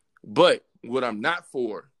 But what I'm not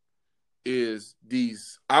for is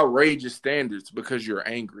these outrageous standards because you're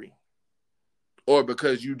angry or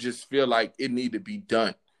because you just feel like it need to be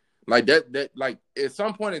done. Like that like at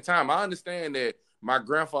some point in time, I understand that my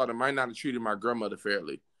grandfather might not have treated my grandmother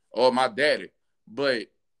fairly or my daddy, but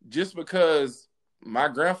just because my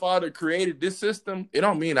grandfather created this system, it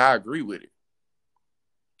don't mean I agree with it.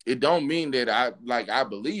 It don't mean that I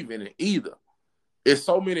believe in it either. It's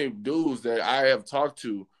so many dudes that I have talked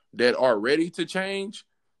to that are ready to change,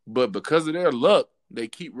 but because of their luck, they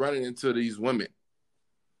keep running into these women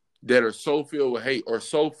that are so filled with hate or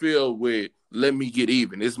so filled with let me get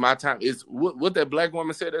even. It's my time. It's what that black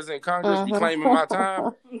woman said that's in Congress, be claiming my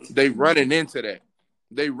time. They running into that.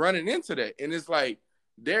 And it's like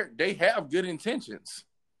they have good intentions,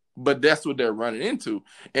 but that's what they're running into.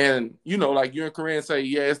 And you know, like you and Corinne say,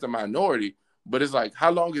 yeah, it's the minority, but it's like,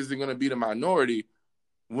 how long is it going to be the minority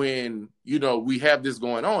when, you know, we have this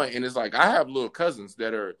going on? And it's like, I have little cousins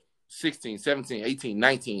that are 16, 17, 18,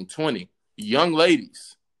 19, 20, young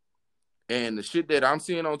ladies. And the shit that I'm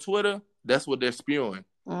seeing on Twitter, that's what they're spewing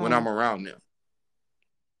when I'm around them.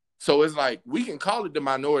 So it's like, we can call it the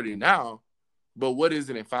minority now, but what is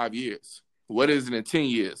it in 5 years? What is it in 10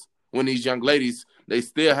 years? When these young ladies, they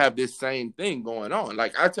still have this same thing going on.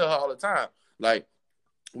 Like I tell her all the time, like,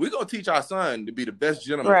 we're going to teach our son to be the best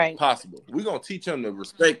gentleman possible. We're going to teach him to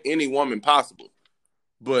respect any woman possible.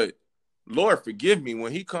 But Lord forgive me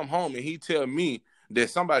when he come home and he tell me that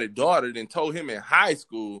somebody's daughter then told him in high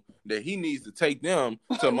school that he needs to take them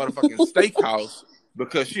to a motherfucking steakhouse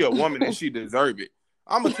because she a woman and she deserve it.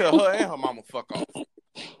 I'm going to tell her and her mama fuck off.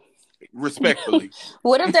 Respectfully.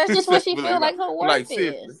 What if that's just what she feel like her worth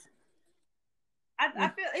is? I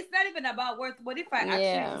feel it's not even about worth. What if I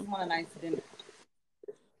actually just want a nice dinner?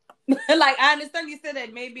 Like, I understand you said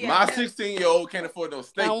that maybe my 16-year-old can't afford no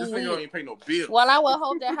steak. This nigga don't even pay no bills. Well, I would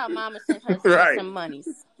hope that her mama sent her some money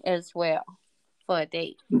as well for a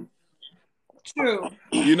date. True.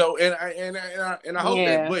 You know, and I hope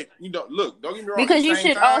that. But you know, look, don't get me wrong.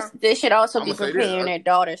 Because they should also be preparing their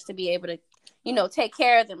daughters to be able to, you know, take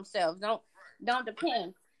care of themselves. Don't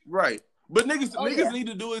depend. Right. But niggas need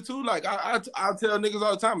to do it too. Like I tell niggas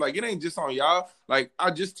all the time, like it ain't just on y'all. Like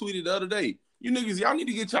I just tweeted the other day, you niggas, y'all need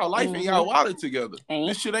to get y'all life and y'all wallet together.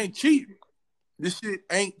 This shit ain't cheap.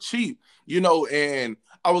 You know, and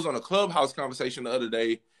I was on a Clubhouse conversation the other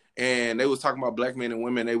day, and they was talking about black men and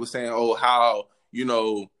women. They were saying, oh, how, you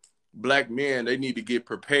know, black men, they need to get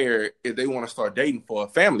prepared if they want to start dating for a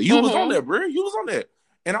family. You was on there, bro. You was on there.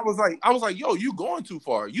 And I was like, yo, you going too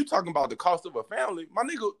far. You talking about the cost of a family. My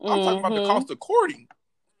nigga, I'm talking about the cost of courting.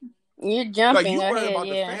 You're jumping like, you ahead, worry about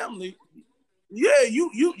the family. Yeah,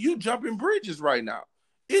 you jumping bridges right now.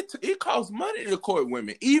 It costs money to court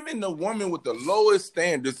women. Even the woman with the lowest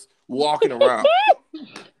standards walking around.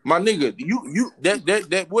 My nigga, you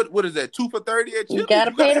that what is that, 2 for $30 at Chili's? You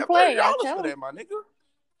gotta pay to play. $30 for that, my nigga.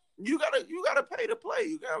 You gotta pay to play.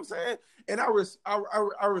 You know what I'm saying? And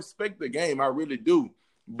I respect the game. I really do.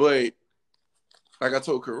 But like I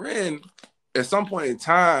told Corinne, at some point in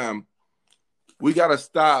time, we gotta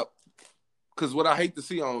stop. Because what I hate to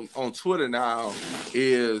see on Twitter now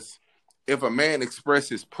is if a man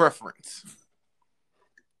expresses preference,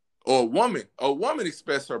 or a woman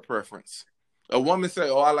express her preference. A woman say,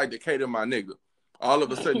 "Oh, I like to cater my nigga." All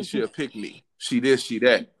of a sudden, she'll pick me. She this, she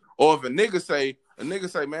that. Or if a nigga say,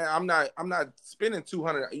 "Man, I'm not spending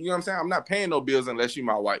 $200. You know what I'm saying? I'm not paying no bills unless you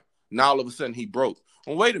my wife." Now all of a sudden he broke.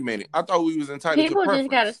 Well, wait a minute. I thought we was entitled to preference. People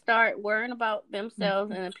just gotta start worrying about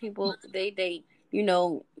themselves and the people they date. You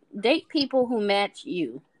know, date people who match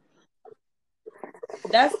you.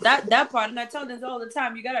 That's that part, and I tell this all the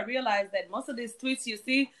time. You gotta realize that most of these tweets you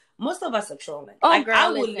see, most of us are trolling. Oh, like, girl, I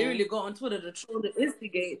would literally go on Twitter to troll, to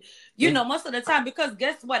instigate. You know, most of the time, because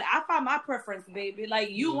guess what? I find my preference, baby. Like,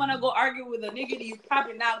 you want to go argue with a nigga that you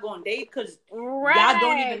probably not going to date because y'all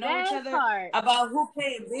don't even know each other about who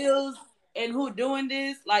paying bills and who doing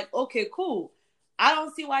this. Like, okay, cool. I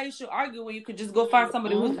don't see why you should argue when you could just go find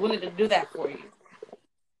somebody who's willing to do that for you.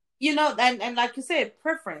 You know, and like you said,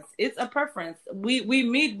 preference. It's a preference. We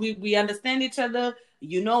meet, we understand each other.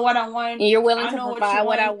 You know what I want. And you're willing to provide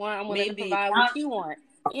what I want. I'm willing to provide what you want.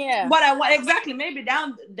 Yeah. What I want, exactly. Maybe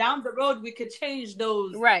down the road we could change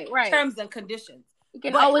those terms and conditions. You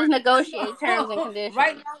can always negotiate terms and conditions.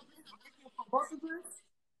 Right now,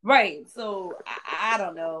 right. So I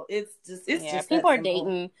don't know. It's just people are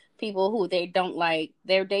dating people who they don't like.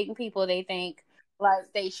 They're dating people they think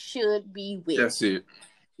like they should be with. That's it.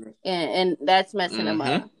 And that's messing them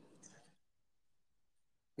up.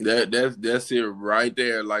 That's it right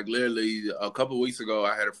there. Like literally a couple of weeks ago,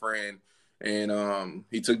 I had a friend, and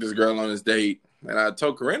he took this girl on his date, and I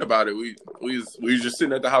told Corinne about it. We was just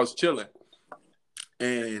sitting at the house chilling,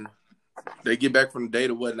 and they get back from the date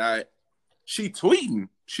or whatnot. She tweeting.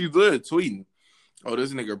 She's literally tweeting. Oh,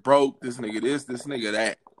 this nigga broke. This nigga this nigga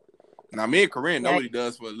that. Now me and Corinne know what he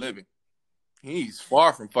does for a living. He's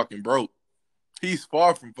far from fucking broke.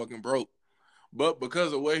 But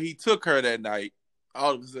because of where he took her that night,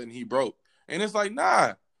 all of a sudden he broke. And it's like,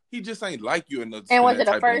 nah, he just ain't like you enough. And was it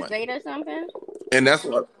a first date or something? And that's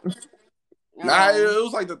what. Nah, it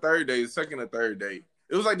was like the third date, second or third date.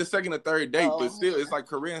 It was like the second or third date, but still, it's like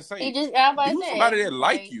Corinne saying, he just be with somebody that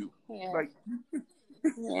like you. Yeah. Like,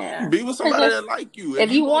 yeah. Be with somebody that like you.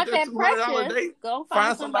 If you want that pressure, date, go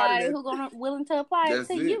find somebody who's willing to apply it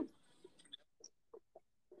to you.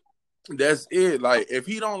 That's it. Like, if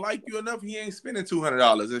he don't like you enough, he ain't spending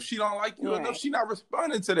 $200. If she don't like you enough, she not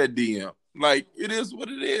responding to that DM. Like, it is what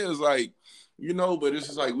it is. Like, you know, but it's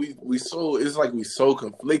just like we so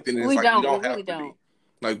conflicted. And it's we don't have to be.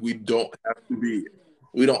 Like, we don't have to be.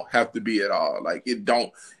 We don't have to be at all. Like, it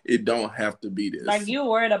don't have to be this. Like, you're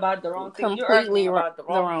worried about the wrong thing. You're worried about the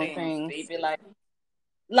wrong things, baby.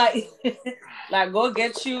 Like, go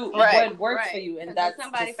get you what works for you, and that's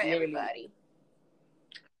somebody for everybody.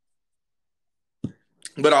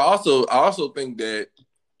 But I also think that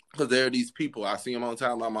because there are these people, I see them all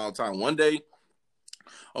the time. One day,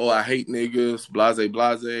 oh, I hate niggas, blase.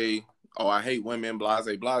 Oh, I hate women, blase.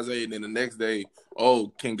 And then the next day,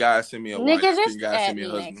 oh, can guys send me a wife? Can guys send me a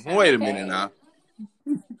husband? Wait a minute now.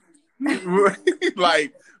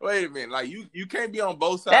 Like, wait a minute. Like, you can't be on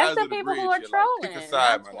both sides of the bridge. That's the people who are trolling. Like, pick a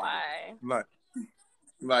side, that's why.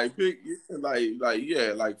 Like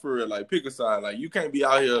for real, like pick a side. Like, you can't be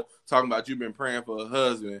out here talking about you've been praying for a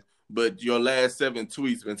husband, but your last 7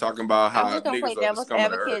 tweets been talking about how niggas are the scum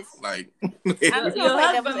of the earth. Like, I'm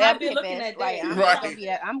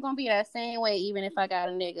gonna be that same way, even if I got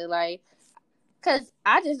a nigga. Like, cause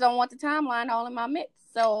I just don't want the timeline all in my mix,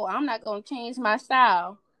 so I'm not gonna change my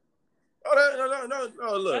style. Oh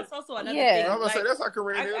no! Look, that's also another thing. I'm gonna say that's how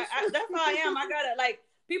Corinne is. That's how I am. I gotta like.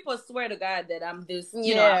 People swear to God that I'm this,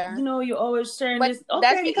 you know, you're always sharing this. Okay,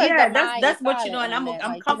 that's because that's what you know, and I'm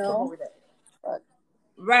comfortable with that.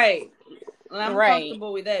 Right. I'm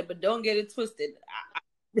comfortable with that, but don't get it twisted.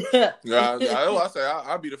 I say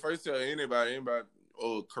I'll be the first to tell anybody,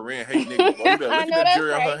 oh, Corinne hate niggas. Well, you better look at that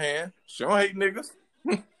jury on her hand. She don't hate niggas.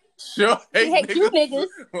 She don't hate niggas. You niggas.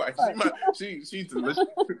 Like, she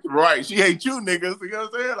right. She hates you niggas. You know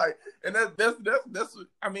what I'm saying? Like, and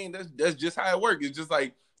that's just how it works. It's just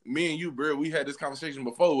like me and you, bro. We had this conversation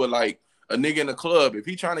before with like a nigga in the club. If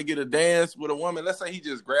he trying to get a dance with a woman, let's say he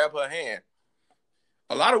just grab her hand.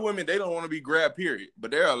 A lot of women, they don't want to be grabbed, period. But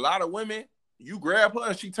there are a lot of women, you grab her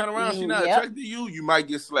and she turn around, she not attracted to you, you might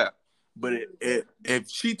get slapped. But if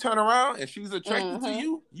she turn around and she's attracted to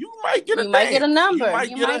you, you might get a dance. Might get a number. You might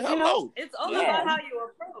get a hello. It's all about how you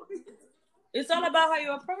approach. It's all about how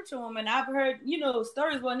you approach a woman. I've heard,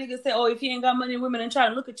 stories where niggas say, oh, if you ain't got money, women ain't trying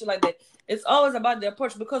to look at you like that. It's always about the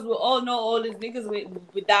approach because we all know all these niggas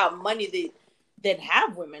without money that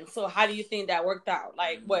have women. So how do you think that worked out?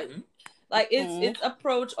 Like, what? Like, it's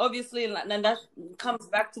approach, obviously, and that comes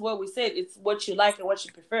back to what we said. It's what you like and what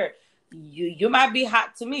you prefer. You might be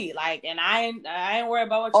hot to me, like, and I ain't worried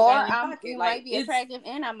about what you got in your pocket. You might be attractive,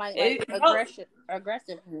 and I might like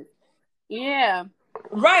aggressive. Yeah.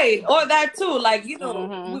 Right, or that too. Like, we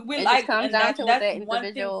it like comes down to what the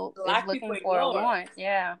individual is looking for or wants.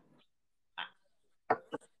 Yeah.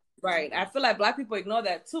 Right. I feel like Black people ignore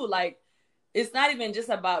that too. Like, it's not even just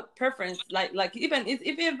about preference. Like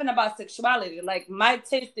even about sexuality. Like, my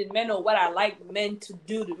taste in men or what I like men to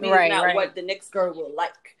do to me is not what the next girl will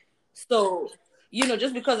like. So,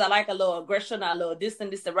 just because I like a little aggression, a little this and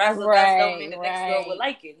this, the razzle, that don't mean the next girl will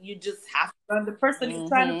like it. You just have to find the person you're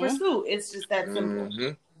trying to pursue. It's just that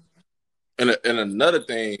simple. And another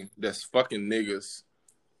thing that's fucking niggas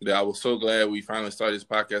that I was so glad we finally started this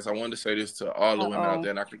podcast. I wanted to say this to all the women out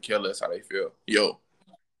there, and I could care less how they feel. Yo,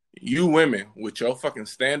 you women with your fucking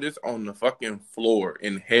standards on the fucking floor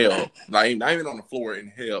in hell, like not even on the floor in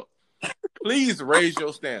hell, please raise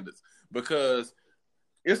your standards because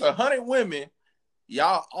it's 100 women.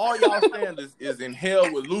 All y'all standards is in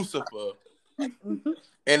hell with Lucifer,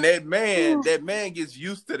 and that man gets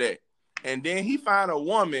used to that, and then he find a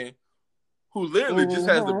woman who literally just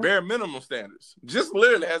has the bare minimum standards,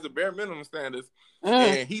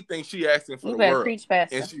 and he thinks she asking for the world,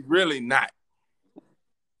 and she really not.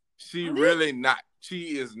 She really not.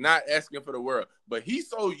 She is not asking for the world, but he's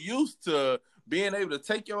so used to being able to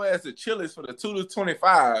take your ass to Chili's for the $2 to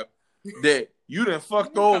 $25 that you done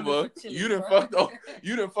fucked over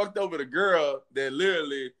the girl that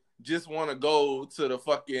literally just want to go to the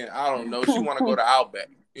fucking, I don't know, she want to go to Outback.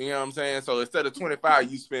 You know what I'm saying? So instead of 25,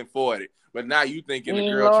 you spend 40. But now you thinking the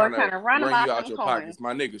girl trying to run you out your pockets.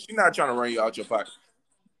 My nigga, she not trying to run you out your pockets.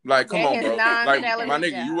 Like, come on, bro. Like, my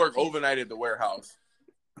nigga, you work overnight at the warehouse.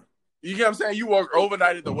 You get what I'm saying? You work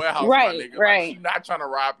overnight at the warehouse, my nigga. Right. Like, she's not trying to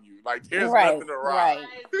rob you. Like, there's nothing to rob.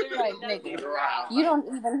 Right, nigga. You don't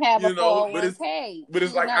even have a 401k. But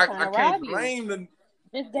it's like, I can't blame the...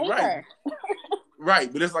 Just date her.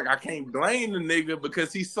 Right, but it's like I can't blame the nigga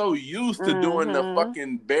because he's so used to doing the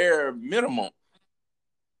fucking bare minimum.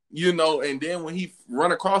 You know, and then when he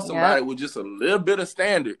run across somebody with just a little bit of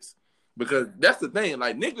standards, because that's the thing,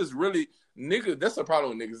 like niggas, that's the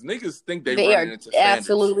problem with niggas. Niggas think they running into standards.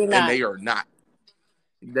 Absolutely not. And they are not.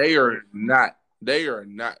 They are not. They are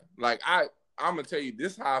not. Like, I'm going to tell you,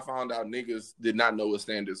 this is how I found out niggas did not know what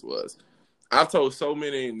standards was. I've told so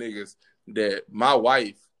many niggas that my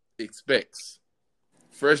wife expects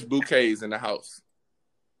fresh bouquets in the house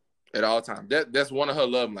at all times. That's one of her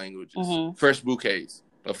love languages. Fresh bouquets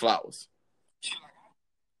of flowers.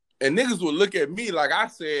 And niggas would look at me like I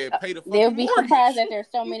said, pay the fucking They'll be mortgage. surprised that there's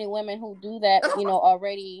so many women who do that, you know,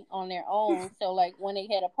 already on their own. So, like, when they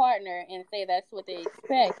had a partner and say that's what they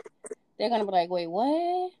expect, they're going to be like, wait,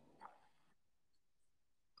 what?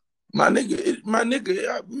 My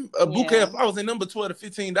nigga, a bouquet of flowers ain't number $12 to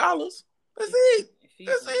 $15. That's it.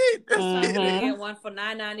 That's it. You get one for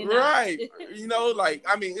 $9.99. Right. You know, like,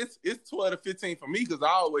 I mean, it's 12 to 15 for me because I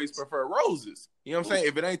always prefer roses. You know what I'm saying?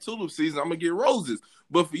 If it ain't tulip season, I'm gonna get roses.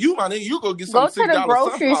 But for you, my nigga, you go get some $6 sunflowers. Go to the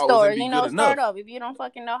grocery store. You know, start up. If you don't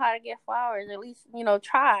fucking know how to get flowers, at least, you know,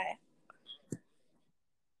 try.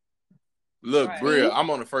 Look, Bria, I'm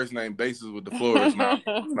on a first name basis with the florist now.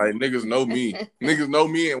 Like, niggas know me. Niggas know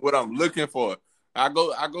me and what I'm looking for. I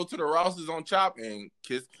go to the Rosses on Chop and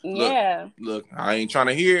kiss. Look, I ain't trying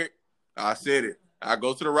to hear it. I said it. I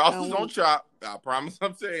go to the Rosses on Chop. I promise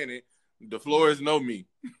I'm saying it. The florists know me.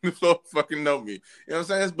 The florists fucking know me. You know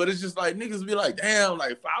what I'm saying? But it's just like, niggas be like, damn,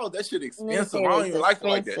 like, flowers, that shit expensive. I don't even like it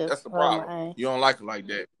like that. That's the problem. You don't like it like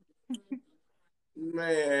that.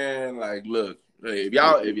 Man, like, look. Hey, if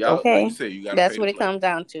y'all, like you said, you gotta. That's what it comes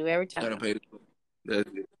down to every time. You gotta pay the. That's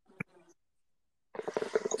it.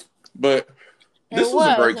 But this was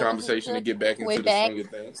a great conversation to get back into the swing of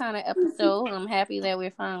things. Kind of episode. I'm happy that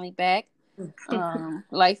we're finally back.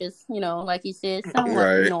 Life is, you know, like you said,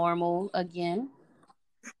 somewhat normal again.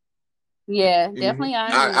 Yeah, definitely.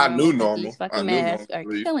 I knew normal. These fucking masks are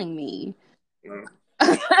killing me.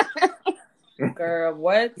 Girl,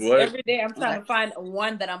 what? Every day I'm trying to find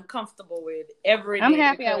one that I'm comfortable with. Every day. I'm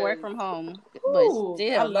happy I work from home, but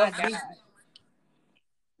still, I love it.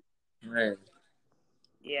 Man.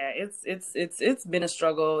 Yeah, it's been a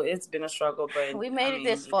struggle. It's been a struggle, but we made it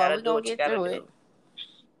this far. We're gonna get through it.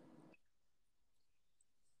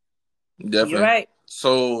 Definitely. You're right.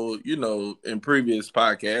 So, you know, in previous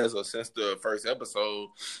podcasts or since the first episode,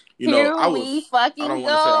 you know, I don't want to say I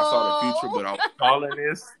saw the future, but I was calling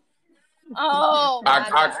this. Oh,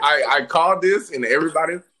 I called this, and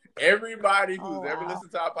everybody who's ever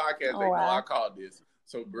listened to our podcast, they know I called this.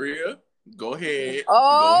 So, Bria, go ahead.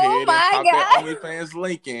 Oh, go ahead and pop that OnlyFans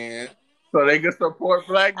link in so they can support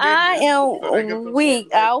Black business. I am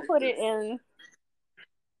weak. I'll put it in.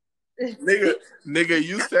 Nigga,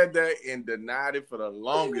 you said that and denied it for the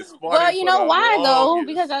longest. Well, you know why though?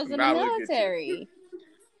 Because I was in the military.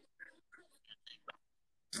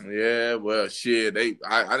 Yeah, well, shit. I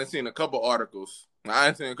done seen a couple articles. They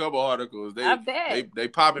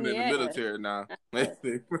popping in the military now.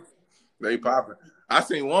 They popping. I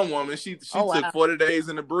seen one woman. She took 40 days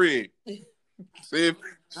in the brig. See,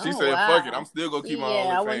 she said, "Fuck it, I'm still gonna keep my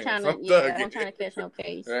OnlyFans." I wasn't trying to catch no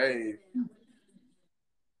case. Hey.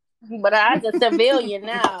 But I'm a civilian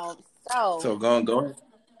now, so go ahead.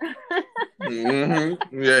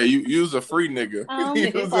 Yeah, you's a free nigga.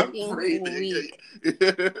 You's a free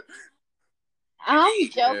nigga. I'm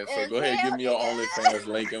joking. Yeah, so go ahead, give me your OnlyFans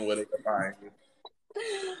link and what it can find.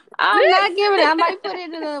 I'm not giving it. I might put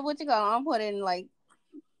it in the I'm gonna put it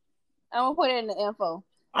in the info.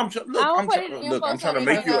 I'm trying to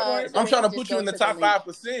make you. I'm trying to put you in the top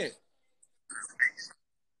 5%.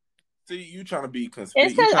 See, you trying to be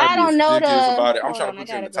conspicuous. It's because I don't know about it. I'm trying to put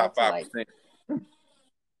you in the top 5%.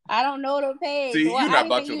 I don't know the page. See, you're not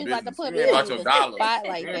about your business. You ain't about your dollars.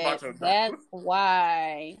 That's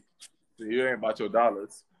why. See, you ain't about your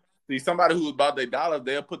dollars. See, somebody who's about their dollars,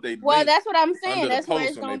 they'll put their well, that's what I'm saying. That's where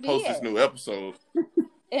it's going to be. Post this new episode.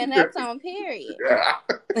 And that's on period.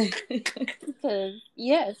 Because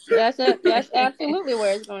yes, that's absolutely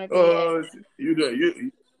where it's going to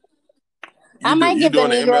be. I might give the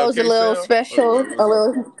Negroes a little special,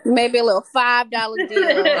 maybe a little $5 deal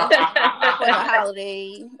for the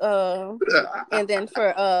holiday, and then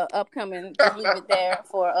for upcoming, just leave it there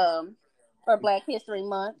for Black History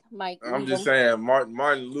Month. I'm just saying,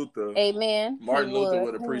 Martin Luther. Amen. Martin Luther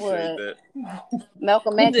would appreciate that.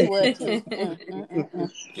 Malcolm X would too.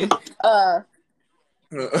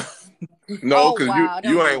 No, because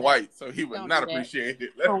you ain't white, so he would not appreciate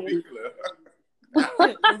it. Let's be clear.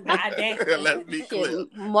 Let's be clear.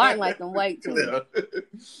 Martin like them white too.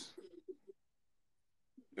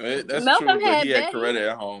 That's Malcolm true, but he had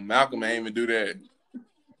Coretta at home. Malcolm ain't even do that.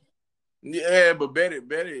 Yeah, but Betty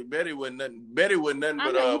wasn't nothing. Betty wasn't nothing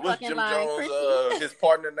but what's Jim Jones' his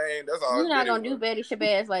partner name? That's all. You're not gonna do Betty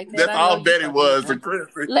Shabazz like that. That's all Betty was for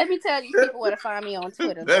Christmas. Let me tell you people where to find me on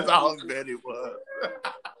Twitter. That's all Betty was.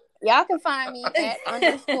 Y'all can find me at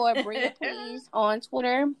 _Bria Please on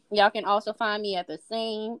Twitter. Y'all can also find me at the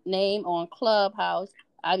same name on Clubhouse.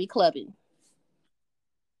 I be clubbing.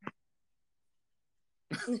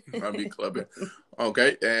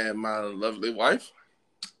 Okay, and my lovely wife.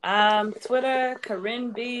 Twitter,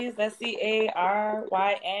 Corinne Bees. That's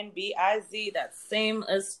CARYNBIZ. That's same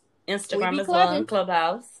as Instagram as well. And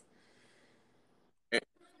Clubhouse.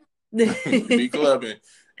 Be clubbing.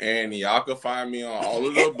 And y'all can find me on all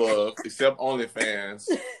of the above, except OnlyFans.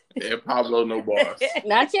 And Pablo No Bars.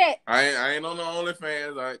 Not yet. I ain't on the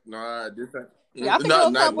OnlyFans. This ain't. Y'all can do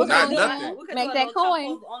a couple nothing. Make that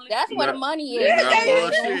coin. That's where the money is.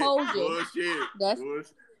 Bullshit.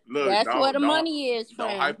 That's where the money is,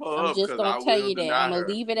 friend. I'm just gonna tell you that. I'm gonna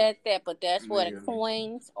leave it at that. But that's where the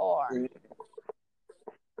coins are.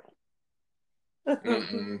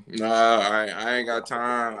 Nah, I ain't got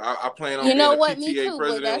time. I plan on being a PTA me too,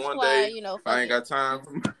 president one day. I ain't got time.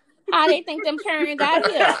 How they think them Karens got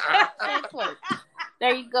here?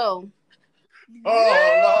 There you go.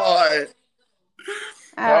 Oh Lord.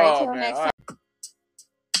 All right, till next time.